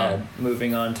really sad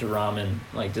moving on to ramen,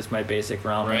 like just my basic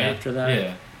ramen right? After that.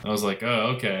 Yeah, I was like,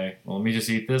 oh, okay, well, let me just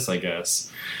eat this, I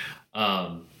guess.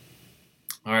 All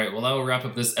right, well, that will wrap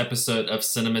up this episode of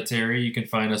Cinematary. You can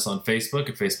find us on Facebook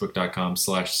at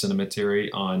facebook.com/Cinematary,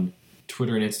 on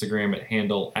Twitter and Instagram at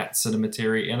handle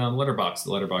 @Cinematary, and on Letterboxd at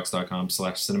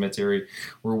letterboxd.com/Cinematary,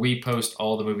 where we post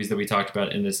all the movies that we talked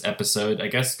about in this episode. I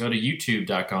guess go to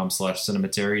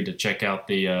youtube.com/Cinematary to check out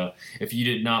the, if you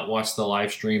did not watch the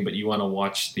live stream, but you want to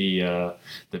watch the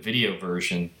video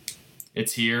version.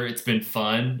 It's here. It's been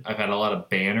fun. I've had a lot of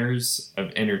banners.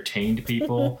 I've entertained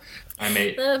people.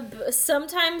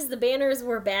 Sometimes the banners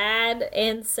were bad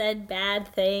and said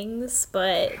bad things,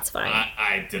 but it's fine.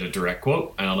 I did a direct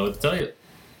quote. I don't know what to tell you.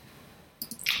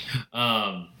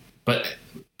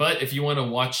 But if you want to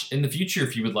watch in the future,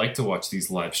 if you would like to watch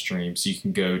these live streams, you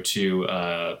can go to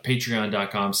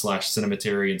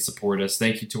patreon.com/Cinematary and support us.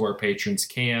 Thank you to our patrons: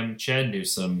 Cam, Chad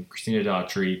Newsom, Christina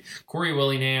Daughtry, Corey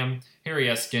Willingham, Harry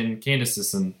Eskin, Candace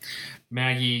Sisson,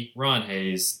 Maggie, Ron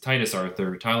Hayes, Titus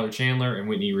Arthur, Tyler Chandler, and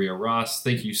Whitney Rio Ross.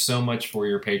 Thank you so much for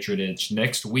your patronage.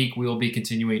 Next week, we will be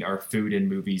continuing our food and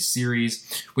movies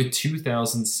series with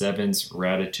 2007's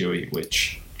Ratatouille,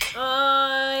 which...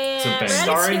 Oh, yeah.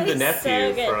 Starring the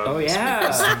nephew from... Oh,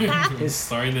 yeah.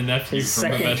 Starring the nephew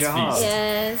from Babette's Feast.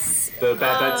 Yes. The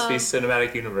Babette's Feast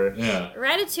cinematic universe. Yeah.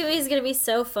 Ratatouille is going to be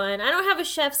so fun. I don't have a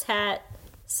chef's hat,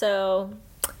 so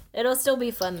it'll still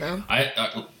be fun, though.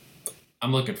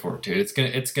 I'm looking forward to it.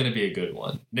 It's gonna be a good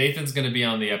one. Nathan's gonna be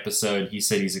on the episode. He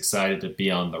said he's excited to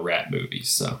be on the Rat movie,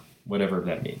 so whatever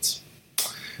that means.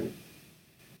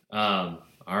 All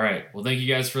right. Well, thank you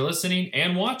guys for listening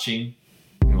and watching,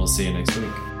 and we'll see you next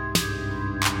week.